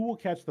who will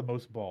catch the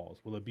most balls?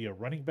 Will it be a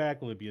running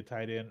back? Will it be a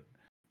tight end?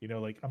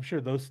 Like I'm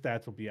sure those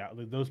stats will be out.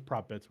 Those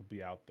prop bets will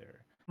be out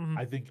there. Mhm.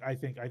 I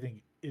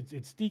think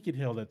it's Deacon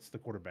Hill that's the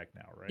quarterback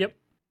now, right? Yep.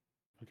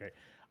 Okay.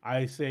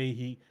 I say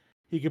he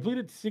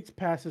completed 6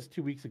 passes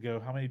 2 weeks ago.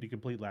 How many did he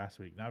complete last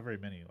week? Not very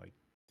many, like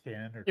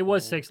 10 or It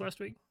was 12 or 6 last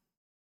something. week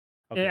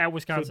Okay. at So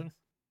Wisconsin.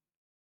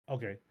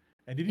 okay.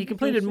 And did He he throw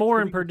completed six more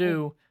the in week before?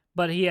 Purdue,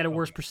 but he had a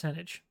worse Okay.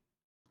 percentage.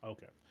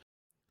 Okay.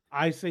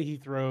 I say he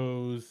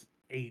throws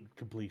 8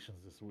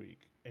 completions this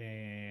week,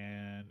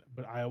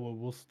 but Iowa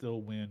will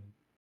still win.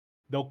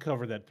 They'll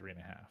cover that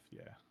 3.5.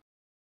 Yeah.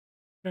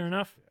 Fair So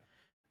enough. yeah,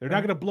 they're not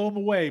Fair. going to blow them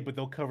away, but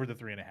they'll cover the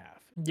 3.5.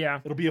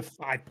 Yeah. It'll be a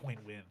 5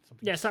 point win.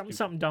 Something Yeah, stupid.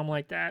 something dumb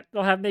like that.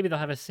 Maybe they'll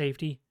have a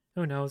safety.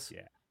 Who knows?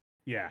 Yeah.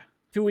 Yeah.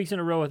 2 weeks in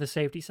a row with a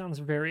safety sounds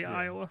very Yeah.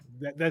 Iowa.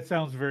 That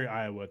sounds very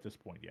Iowa at this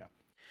point. Yeah.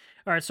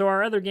 All right, so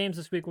our other games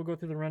this week, we'll go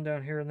through the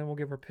rundown here, and then we'll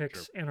give our Sure.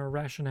 picks and our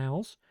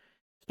rationales.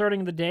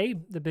 Starting the day,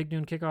 the big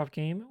noon kickoff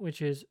game,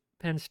 which is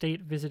Penn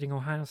State visiting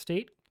Ohio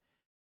State,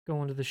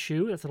 going to the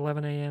Shoe. That's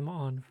 11 a.m.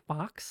 on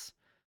Fox.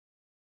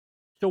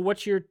 So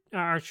what's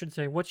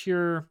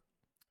your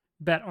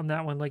bet on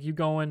that one? Like you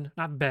going,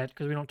 not bet,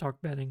 because we don't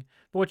talk betting,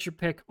 but what's your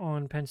pick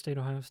on Penn State,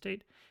 Ohio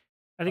State?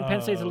 I think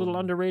Penn State's a little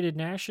Um, underrated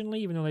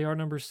nationally, even though they are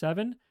number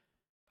 7.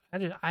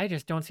 I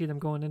just don't see them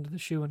going into the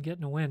Shoe and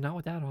getting a win, not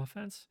with that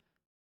offense.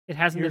 It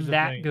hasn't here's been the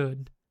that thing.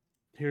 good.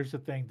 Here's the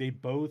thing. They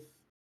both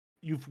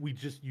you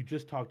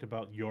just talked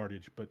about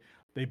yardage, but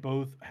they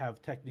both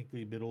have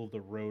technically middle of the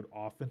road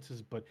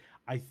offenses. But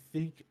I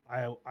think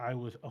I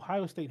was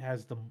Ohio State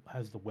has the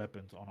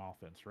weapons on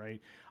offense, right?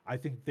 I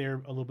think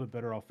they're a little bit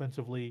better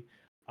offensively,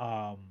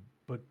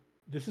 but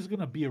this is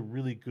going to be a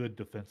really good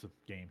defensive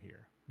game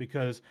here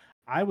because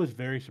I was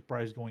very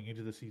surprised going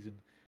into the season.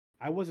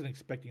 I wasn't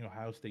expecting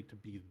Ohio State to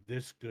be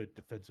this good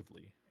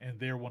defensively, and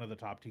they're one of the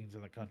top teams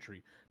in the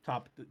country,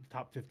 top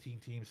 15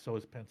 teams. So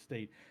is Penn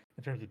State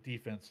in terms of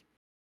defense.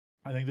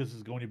 I think this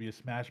is going to be a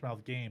smash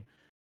mouth game.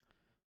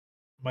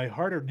 My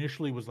heart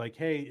initially was like,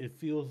 hey, it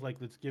feels like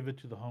let's give it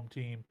to the home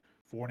team,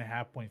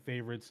 4.5 point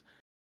favorites.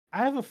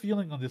 I have a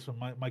feeling on this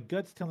one. My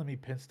gut's telling me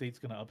Penn State's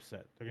going to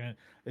upset.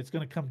 It's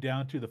going to come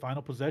down to the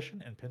final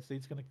possession, and Penn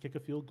State's going to kick a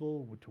field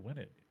goal to win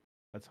it.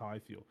 That's how I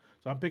feel.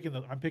 So I'm picking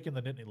the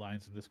Nittany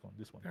Lions in this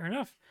one. Fair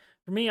enough.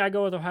 For me, I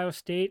go with Ohio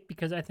State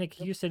because I think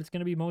Yep. you said it's going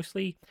to be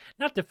mostly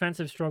not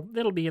defensive struggle.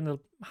 It'll be in the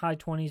high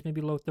 20s,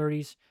 maybe low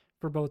 30s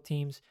for both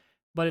teams,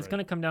 but it's Right.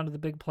 going to come down to the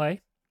big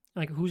play.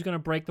 Like who's going to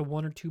break the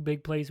one or two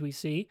big plays we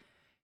see.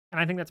 And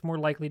I think that's more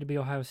likely to be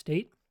Ohio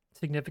State,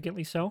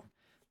 significantly so.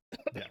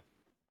 Yeah.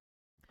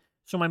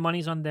 So my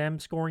money's on them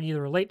scoring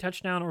either a late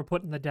touchdown or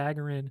putting the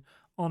dagger in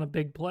on a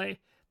big play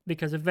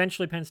because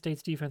eventually Penn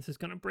State's defense is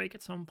going to break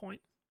at some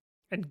point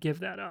and give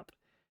that up.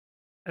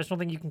 I just don't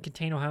think you can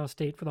contain Ohio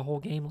State for the whole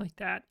game like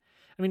that.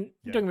 I mean,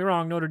 Yeah. don't get me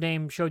wrong, Notre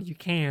Dame showed you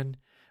can,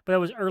 but that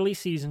was early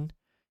season.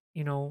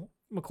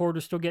 McCord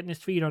was still getting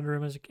his feet under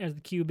him as the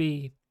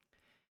QB,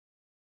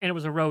 and it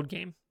was a road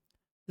game.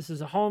 This is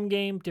a home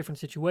game, different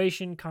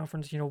situation,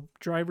 conference,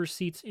 driver's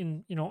seats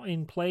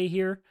in play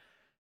here.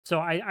 So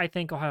I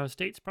think Ohio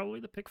State's probably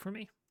the pick for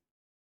me.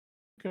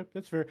 Okay,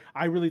 that's fair.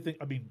 I really think.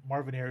 I mean,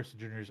 Marvin Harrison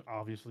Jr. is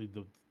obviously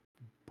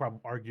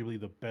arguably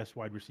the best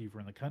wide receiver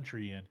in the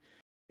country, and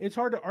it's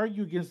hard to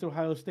argue against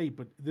Ohio State.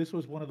 But this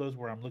was one of those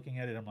where I'm looking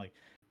at it, I'm like,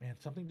 man,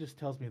 something just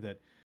tells me that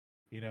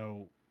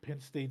Penn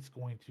State's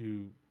going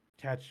to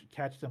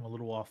catch them a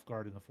little off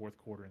guard in the fourth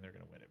quarter, and they're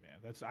going to win it,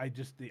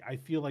 man. I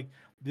feel like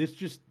this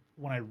just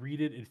when I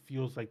read it, it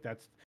feels like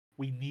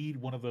we need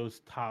one of those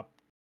top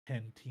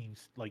 10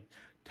 teams, like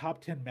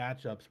top 10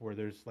 matchups where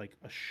there's like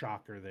a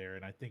shocker there,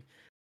 and I think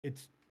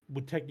it's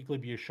would technically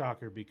be a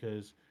shocker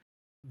because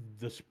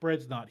the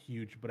spread's not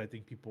huge, but I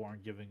think people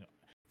aren't giving.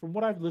 From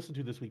what I've listened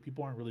to this week,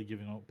 people aren't really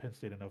giving Penn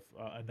State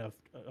enough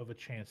of a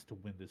chance to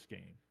win this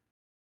game.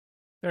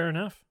 Fair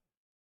enough.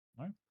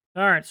 All right.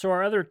 All right, so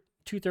our other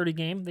 2:30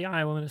 game, the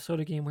Iowa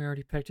Minnesota game we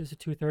already picked, is at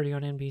 2:30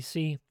 on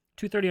NBC,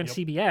 2:30 on Yep.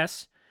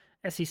 CBS,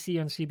 SEC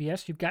on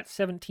CBS. You've got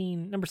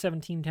number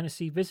 17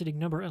 Tennessee visiting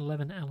number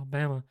 11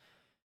 Alabama.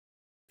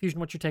 Fusion,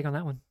 what's your take on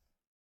that one?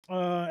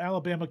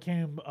 Alabama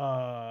came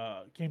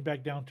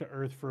back down to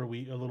earth for a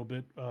little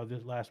bit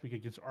this last week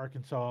against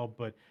Arkansas,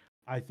 but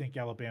I think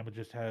Alabama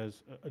just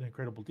has an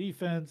incredible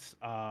defense.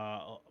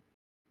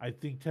 I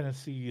think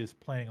Tennessee is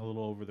playing a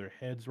little over their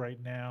heads right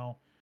now.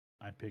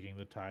 I'm picking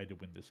the Tide to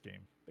win this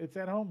game. It's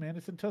at home, man.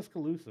 It's in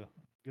Tuscaloosa.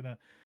 I'm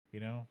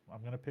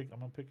gonna pick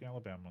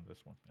Alabama on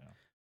this one. Yeah.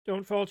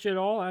 Don't fault you at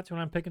all. That's what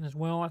I'm picking as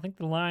well. I think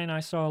the line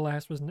I saw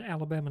last was an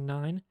Alabama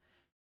 9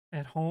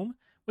 at home,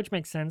 which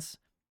makes sense.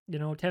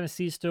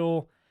 Tennessee's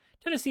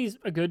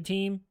a good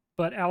team,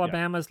 but Yeah.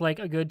 Alabama's like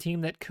a good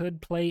team that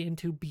could play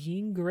into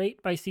being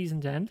great by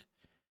season's end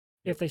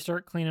if Yep. they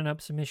start cleaning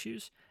up some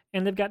issues.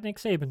 And they've got Nick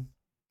Saban,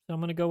 so I'm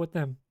going to go with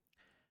them.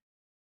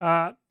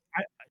 Uh,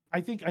 I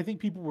I think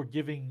people were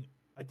giving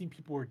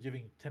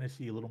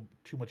Tennessee a little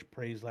too much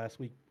praise last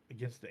week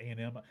against the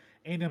A&M.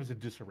 A&M is in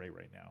disarray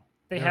right now.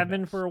 they They're a have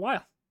been mess. for a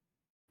while.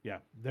 Yeah,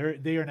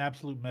 they are an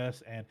absolute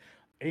mess, and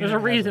There's a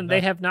A&M has reason they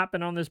enough. have not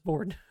been on this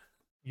board.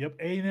 Yep,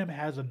 A&M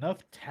has enough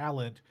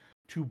talent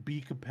to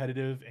be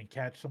competitive and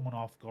catch someone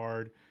off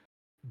guard,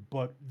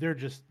 but they're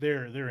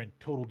in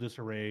total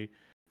disarray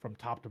from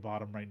top to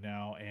bottom right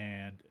now.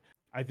 And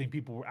I think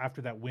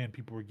after that win,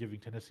 people were giving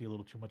Tennessee a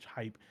little too much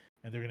hype,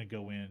 and they're going to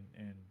go in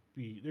and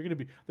they're going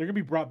to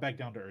be brought back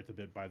down to earth a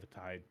bit by the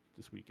Tide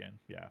this weekend.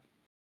 Yeah.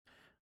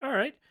 All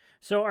right.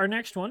 So our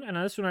next one, and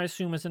this one I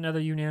assume is another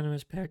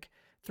unanimous pick.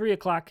 3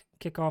 o'clock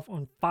kickoff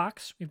on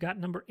Fox. We've got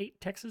number 8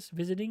 Texas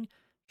visiting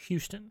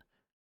Houston.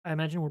 I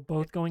imagine we're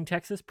both going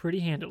Texas pretty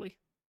handily.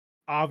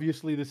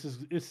 Obviously, this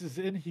is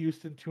in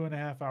Houston,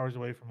 2.5 hours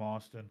away from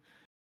Austin.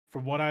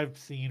 From what I've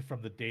seen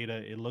from the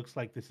data, it looks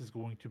like this is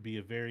going to be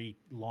a very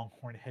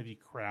Longhorn heavy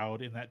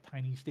crowd in that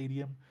tiny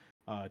stadium,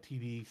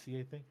 TDC,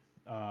 I think.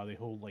 They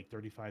hold like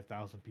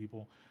 35,000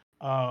 people.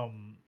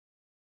 Um,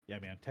 yeah,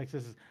 man,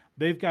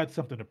 they've got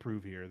something to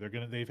prove here.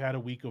 They've had a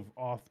week of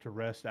off to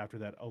rest after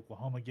that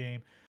Oklahoma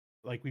game.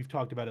 Like we've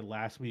talked about it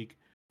last week.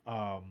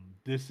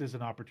 This is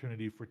an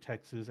opportunity for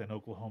Texas and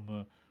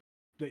Oklahoma.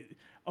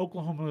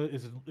 Oklahoma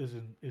is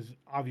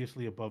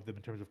obviously above them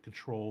in terms of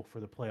control for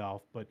the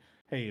playoff. But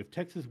hey, if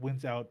Texas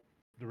wins out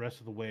the rest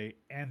of the way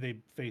and they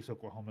face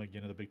Oklahoma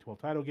again in the Big 12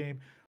 title game,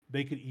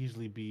 they could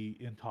easily be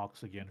in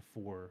talks again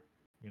for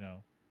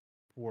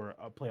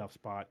a playoff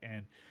spot,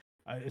 and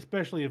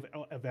especially if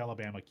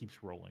Alabama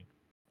keeps rolling.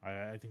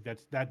 I think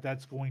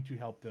that's going to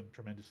help them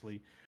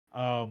tremendously.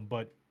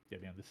 But yeah,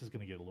 man, this is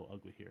going to get a little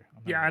ugly here.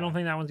 I'm not Yeah, gonna I don't lie.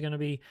 think that one's going to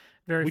be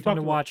very We fun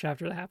to talked about watch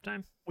after the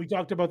halftime. we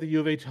talked about the U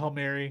of H Hail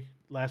Mary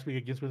last week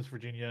against West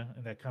Virginia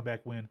and that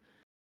comeback win.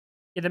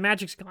 Yeah, the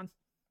magic's gone.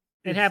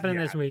 It It's happened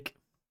yeah, this week.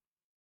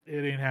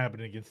 it ain't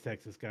happening against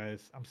Texas,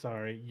 guys. I'm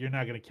sorry, you're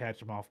not going to catch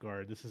them off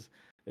guard.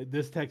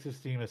 This Texas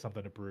team has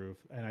something to prove,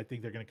 and I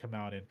think they're going to come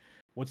out and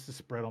what's the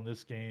spread on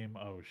this game?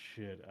 Oh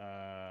shit.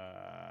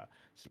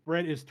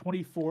 Spread is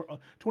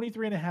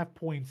 23 and a half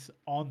points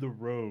on the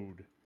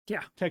road.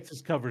 Yeah.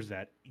 Texas covers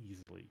that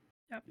easily.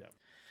 Yep. Yeah.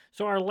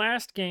 So our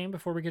last game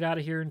before we get out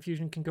of here, and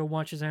Fusion can go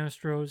watch his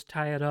Astros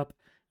tie it up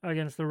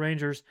against the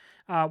Rangers.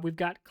 We've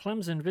got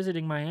Clemson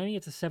visiting Miami.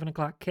 It's a 7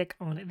 o'clock kick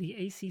on the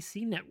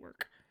ACC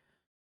network.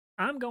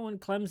 I'm going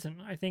Clemson.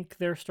 I think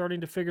they're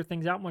starting to figure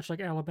things out, much like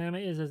Alabama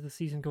is as the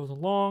season goes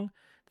along.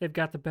 They've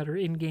got the better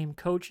in-game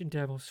coach in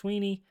Dabo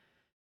Sweeney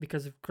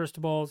because of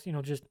Cristobal's,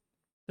 just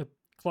the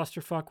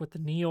clusterfuck with the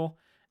kneel.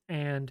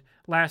 And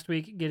last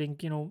week getting,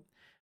 I don't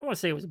want to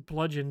say it was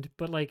bludgeoned,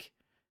 but like,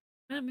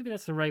 maybe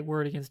that's the right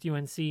word against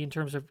UNC in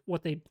terms of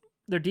what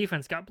their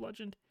defense got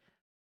bludgeoned.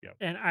 Yep.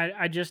 And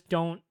I just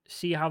don't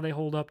see how they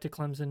hold up to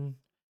Clemson,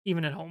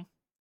 even at home.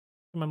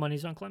 My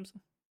money's on Clemson.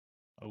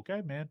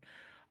 Okay, man.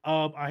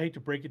 I hate to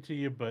break it to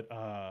you, but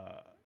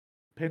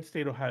Penn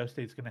State, Ohio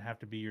State's going to have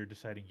to be your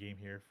deciding game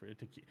here for it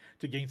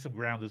to gain some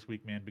ground this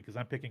week, man. Because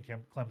I'm picking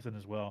Clemson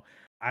as well.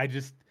 I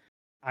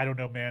don't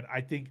know, man.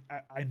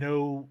 I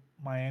know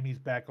Miami's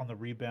back on the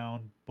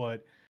rebound,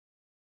 but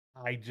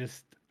I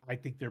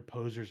think they're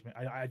posers, man.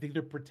 I think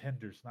they're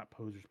pretenders, not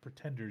posers.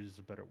 Pretenders is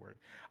a better word.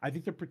 I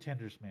think they're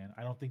pretenders, man.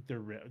 I don't think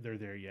they're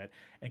there yet.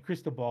 And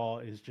Cristobal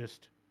is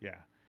just yeah.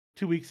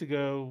 2 weeks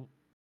ago,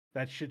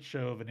 that shit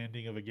show of an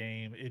ending of a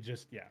game. It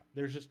just yeah.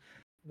 There's just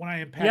when I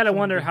You got unpack to so many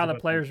wonder things how the about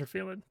the players are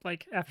feeling.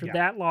 Like after yeah.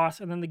 that loss,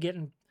 and then they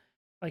getting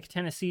like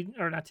Tennessee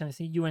or not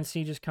Tennessee, UNC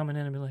just coming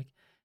in and be like,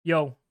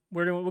 "Yo,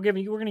 we're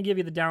gonna give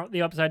you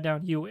the upside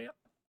down you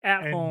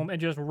at And home and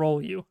just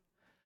roll you."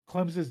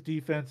 Clemson's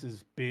defense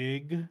is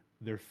big.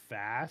 They're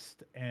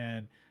fast,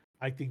 and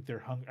I think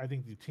I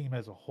think the team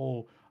as a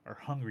whole are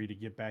hungry to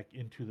get back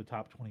into the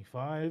top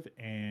 25.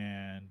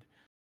 And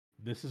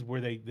this is where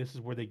they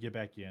get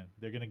back in.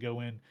 They're gonna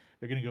go in.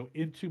 They're gonna go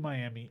into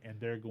Miami, and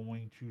they're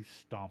going to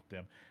stomp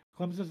them.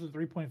 Clemson's a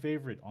 3-point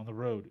favorite on the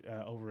road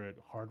over at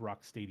Hard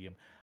Rock Stadium.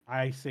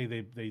 I say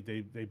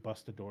they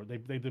bust the door. They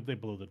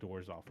blow the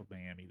doors off of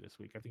Miami this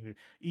week. I think they're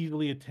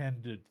easily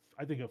attended.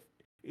 I think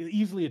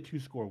easily a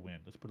 2-score win.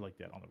 Let's put it like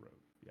that on the road.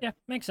 Yeah,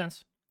 makes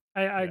sense.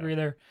 I Yeah. agree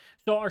there.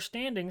 So our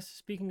standings,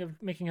 speaking of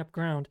making up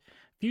ground,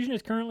 Fusion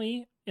is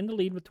currently in the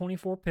lead with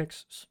 24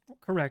 picks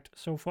correct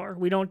so far.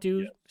 We don't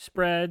do Yeah.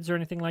 spreads or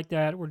anything like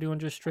that. We're doing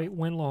just straight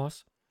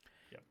win-loss.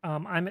 Yeah.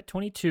 I'm at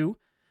 22.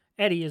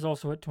 Eddie is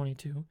also at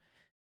 22.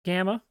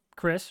 Gamma,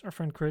 Chris, our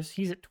friend Chris,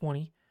 he's at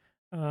 20.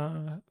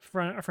 Our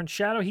friend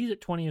Shadow, he's at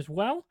 20 as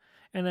well.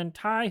 And then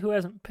Ty, who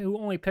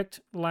only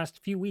picked the last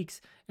few weeks,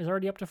 is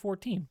already up to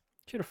 14.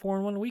 She had a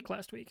 4-1 week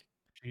last week.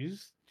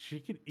 She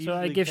could So easily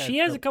like if she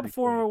catch has a up couple pretty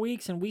 4 quick. more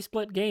weeks and we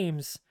split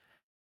games,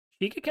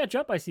 she could catch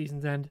up by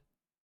season's end.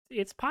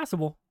 It's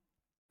possible.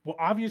 Well,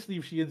 obviously,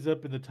 if she ends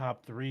up in the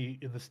top 3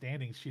 in the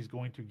standings, she's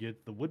going to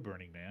get the wood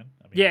burning man.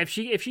 I mean, Yeah, if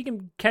she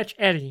can catch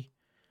Eddie,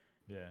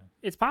 Yeah.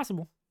 It's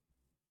possible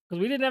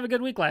because we didn't have a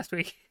good week last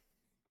week.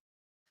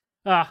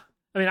 I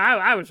mean,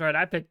 I was right.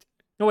 I picked.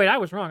 No, wait, I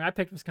was wrong. I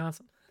picked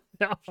Wisconsin.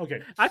 No,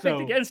 Okay, I picked so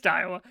against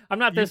Iowa. I'm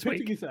not you this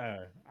picked week. against.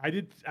 I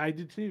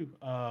did too.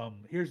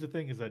 Here's the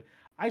thing: is that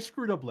I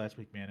screwed up last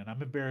week, man, and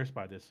I'm embarrassed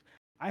by this.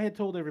 I had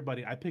told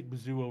everybody I picked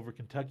Mizzou over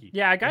Kentucky,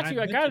 Yeah, I and got I you. I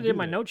meant got to it in do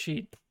my that. note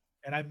sheet.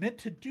 And I meant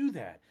to do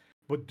that.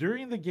 But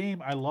during the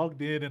game, I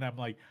logged in and I'm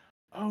like,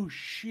 oh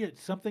shit,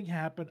 something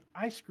happened.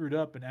 I screwed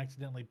up and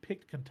accidentally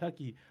picked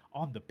Kentucky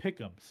on the pick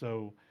 'em.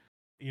 So,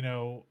 you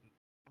know,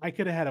 I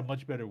could have had a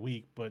much better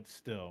week, but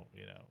still,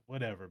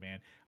 whatever, man.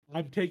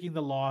 I'm taking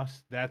the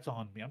loss. That's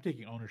on me. I'm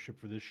taking ownership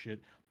for this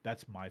shit.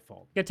 That's my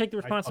fault, You man. got to take the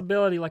I fucked up.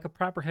 responsibility like a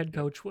proper head Yep.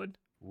 coach would.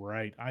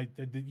 Right.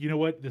 You know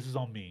what? This is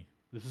on me.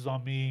 This is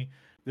on me.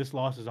 This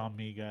loss is on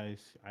me, guys.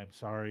 I'm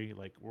sorry.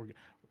 Like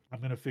I'm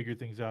gonna figure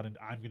things out, and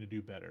I'm gonna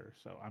do better.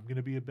 So I'm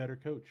gonna be a better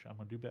coach. I'm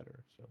gonna do better.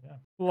 So yeah.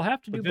 We'll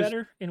have to do But this,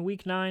 better in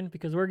week 9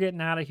 because we're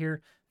getting out of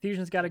here.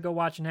 Fusion's got to go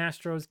watch an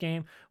Astros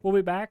game. We'll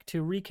be back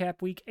to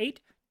recap week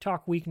 8,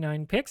 talk week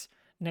 9 picks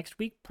next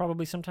week,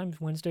 probably sometimes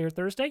Wednesday or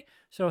Thursday.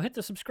 So hit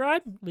the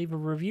subscribe, leave a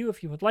review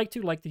if you would like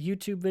to, like the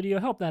YouTube video,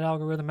 help that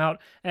algorithm out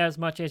as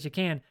much as you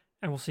can,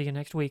 and we'll see you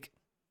next week.